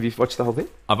film? Have you watched the whole thing?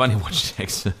 I've only watched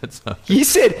excerpts. You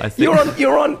said you're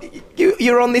on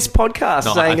this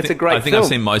podcast saying it's a great film. I think I've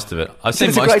seen most of it. I've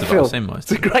seen most of it.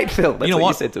 It's a great film. That's what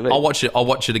you said to me. I'll watch it. I'll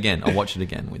watch it again. I'll watch it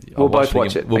again with you. We'll both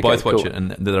watch it. We'll both watch it,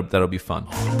 and that'll be fun.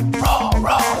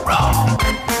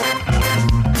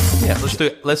 Yeah,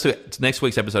 let's do it. Next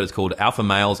week's episode is called Alpha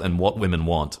Males and What Women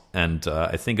Want, and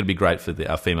I think it'd be great for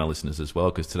our female listeners as well,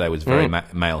 because today was very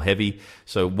male heavy.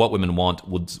 So What Women Want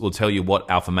will tell you what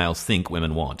alpha males think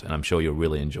women want, and I'm sure you'll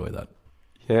really enjoy that.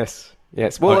 Yes.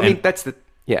 Well, I mean that's the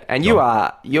and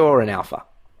you're an alpha.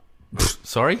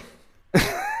 Sorry.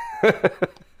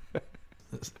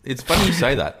 It's funny you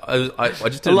say that. I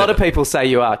just a lot of people say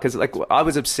you are, because like I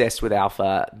was obsessed with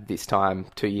alpha this time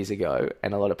 2 years ago,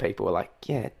 and a lot of people were like,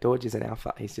 "Yeah, Dodge is an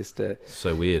alpha. He's just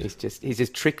so weird. He's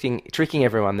just tricking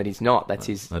everyone that he's not. That's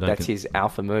his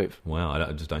alpha move." Wow,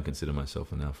 I just don't consider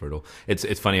myself an alpha at all.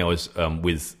 It's funny. I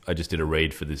just did a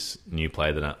read for this new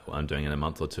play that I'm doing in a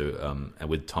month or two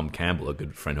with Tom Campbell, a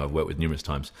good friend who I've worked with numerous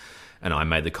times. And I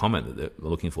made the comment that they're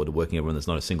looking forward to working everyone. There's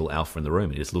not a single alpha in the room.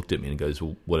 And he just looked at me and goes,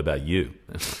 "Well, what about you?"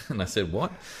 And I said,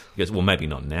 "What?" He goes, "Well, maybe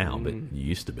not now, but you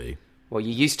used to be." Well,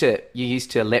 you used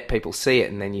to let people see it,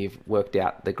 and then you've worked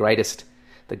out the greatest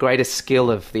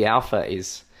skill of the alpha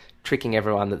is tricking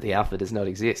everyone that the alpha does not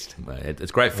exist.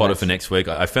 It's great fodder for next week.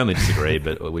 I firmly disagree,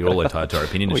 but we're all entitled to our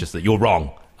opinion. It's just that you're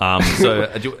wrong. So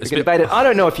we can debate it. I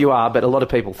don't know if you are, but a lot of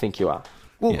people think you are.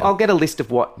 Well, I'll get a list of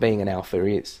what being an alpha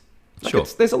is. Sure.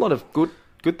 There's a lot of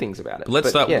good things about it. Let's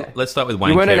start with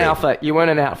Wayne Carey. You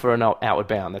weren't an alpha or an outward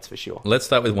bound, that's for sure. Let's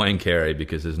start with Wayne Carey,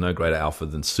 because there's no greater alpha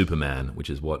than Superman, which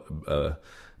is what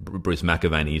Bruce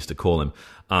McAvaney used to call him.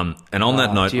 And on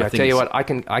that note, I tell you what, I'm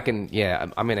going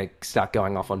to start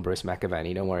going off on Bruce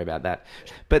McAvaney. Don't worry about that.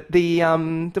 But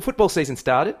the football season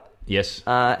started. Yes.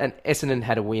 And Essendon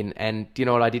had a win. And do you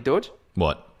know what I did, George?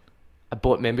 What? I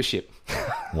bought membership.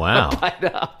 Wow. I paid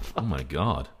up. Oh my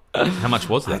God. How much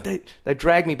was that? They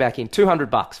dragged me back in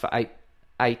 $200 for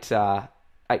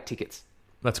eight tickets.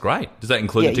 That's great. Does that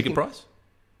include the ticket price?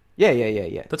 Yeah.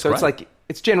 That's great.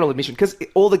 It's general admission, because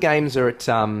all the games are at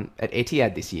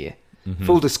Etihad this year. Mm-hmm.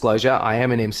 Full disclosure, I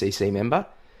am an MCC member,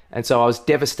 and so I was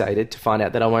devastated to find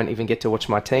out that I won't even get to watch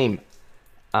my team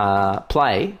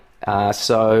play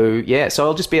So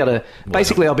I'll just be able to.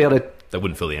 Basically, I'll be able to. They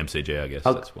wouldn't fill the MCG, I guess.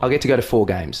 I'll get to go to 4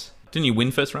 games. Didn't you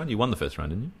win first round? You won the first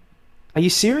round, didn't you? Are you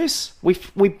serious? We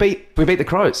beat the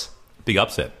Crows. Big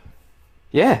upset.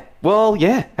 Yeah. Well,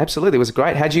 yeah, absolutely. It was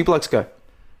great. How'd you blokes go?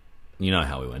 You know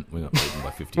how we went. We got beaten by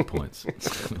 50 points.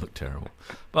 We look terrible.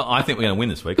 But I think we're going to win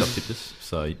this week. I've tipped this.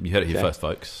 So you heard it here first,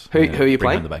 folks. Who are you bring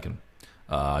playing? home the bacon.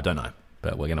 I don't know,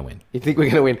 but we're going to win. You think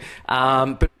we're going to win?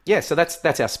 But yeah, so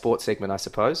that's our sports segment, I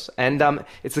suppose. And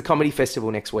it's the comedy festival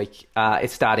next week.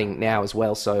 It's starting now as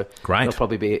well. So great. There'll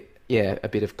probably be a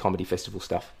bit of comedy festival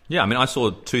stuff. Yeah, I mean, I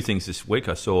saw 2 things this week.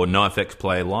 I saw NoFX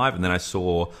play live, and then I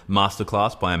saw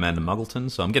Masterclass by Amanda Muggleton.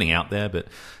 So I'm getting out there, but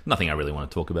nothing I really want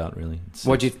to talk about, really.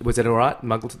 Was it all right, the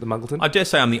Muggleton? I dare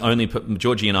say I'm the only...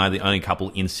 Georgie and I are the only couple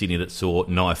in Sydney that saw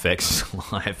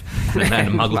NoFX live and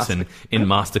Amanda Muggleton in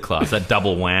Masterclass. That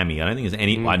double whammy. I don't think there's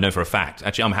any... I know for a fact.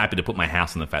 Actually, I'm happy to put my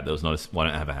house on the fact that I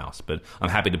don't have a house, but I'm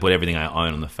happy to put everything I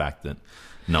own on the fact that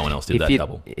no one else did that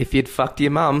double. If you'd fucked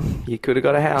your mum, you could have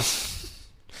got a house.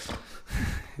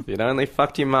 If you'd only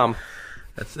fucked your mum.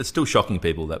 It's still shocking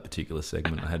people, that particular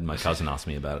segment. I had my cousin ask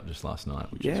me about it just last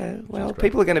night. Which is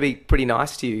people are going to be pretty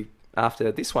nice to you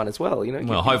after this one as well. You know.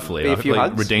 Well, hopefully, I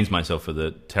redeems myself for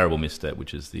the terrible misstep,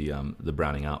 which is the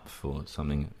browning up for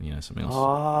something else.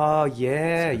 Oh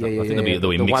yeah, I think there'll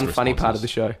be the one funny part of the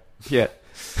show. Yeah.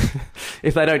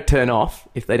 If they don't turn off,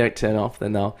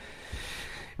 then they'll.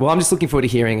 Well, I'm just looking forward to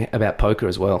hearing about poker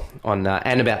as well and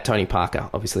about Tony Parker.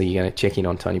 Obviously, you're going to check in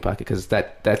on Tony Parker because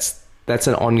that's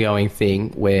an ongoing thing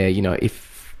where,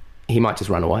 if he might just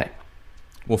run away.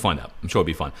 We'll find out. I'm sure it'll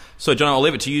be fine. So, John, I'll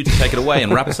leave it to you to take it away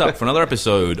and wrap us up for another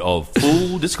episode of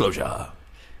Full Disclosure.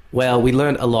 Well, we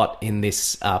learned a lot in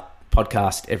this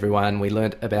podcast, everyone. We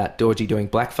learned about Dorji doing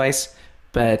blackface,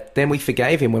 but then we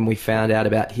forgave him when we found out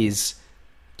about his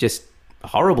just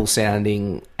horrible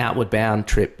sounding Outward Bound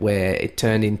trip where it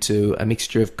turned into a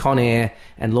mixture of Con Air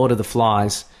and Lord of the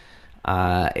Flies.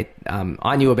 I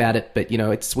knew about it, but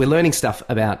we're learning stuff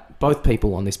about both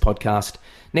people on this podcast.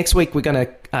 Next week we're going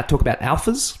to talk about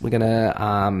alphas. We're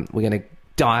going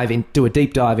to do a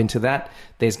deep dive into that.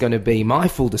 There's going to be my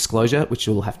full disclosure, which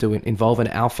will have to involve an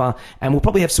alpha, and we'll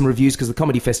probably have some reviews because the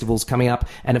comedy festival's coming up,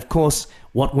 and of course,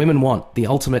 What Women Want, the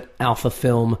ultimate alpha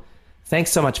film. Thanks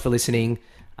so much for listening.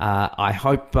 I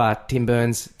hope Tim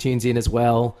Burns tunes in as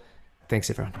well. Thanks,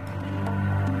 everyone.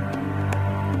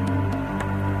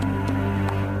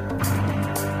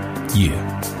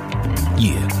 Yeah.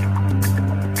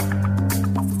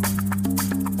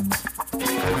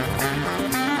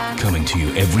 Coming to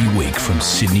you every week from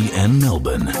Sydney and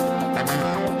Melbourne.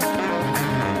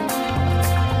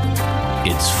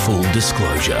 It's Full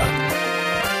Disclosure,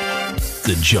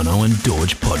 the Jono and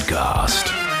Dorj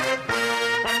podcast.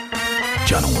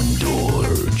 Jono and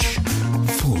Dorj,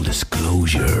 full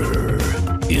disclosure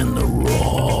in the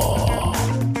raw.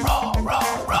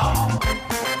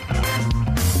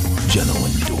 Jono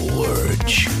and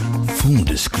Dorj, full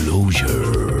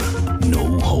disclosure,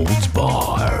 no holds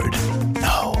barred.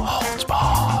 No